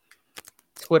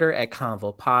Twitter at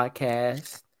Convo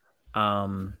Podcast.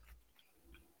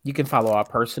 You can follow our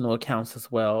personal accounts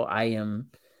as well. I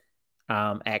am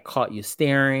at Caught You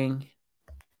Staring,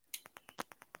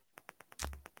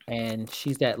 and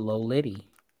she's at Low Liddy.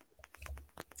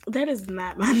 That is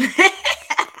not my name.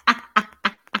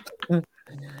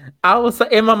 I was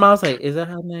in my mouth like, is that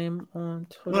her name on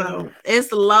Twitter? No,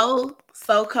 it's Low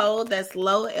So Cold. That's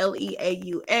Low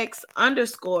LEAUX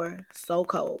 _ So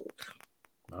Cold.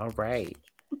 All right.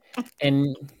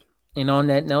 And on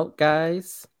that note,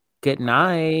 guys, good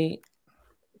night.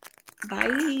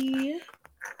 Bye.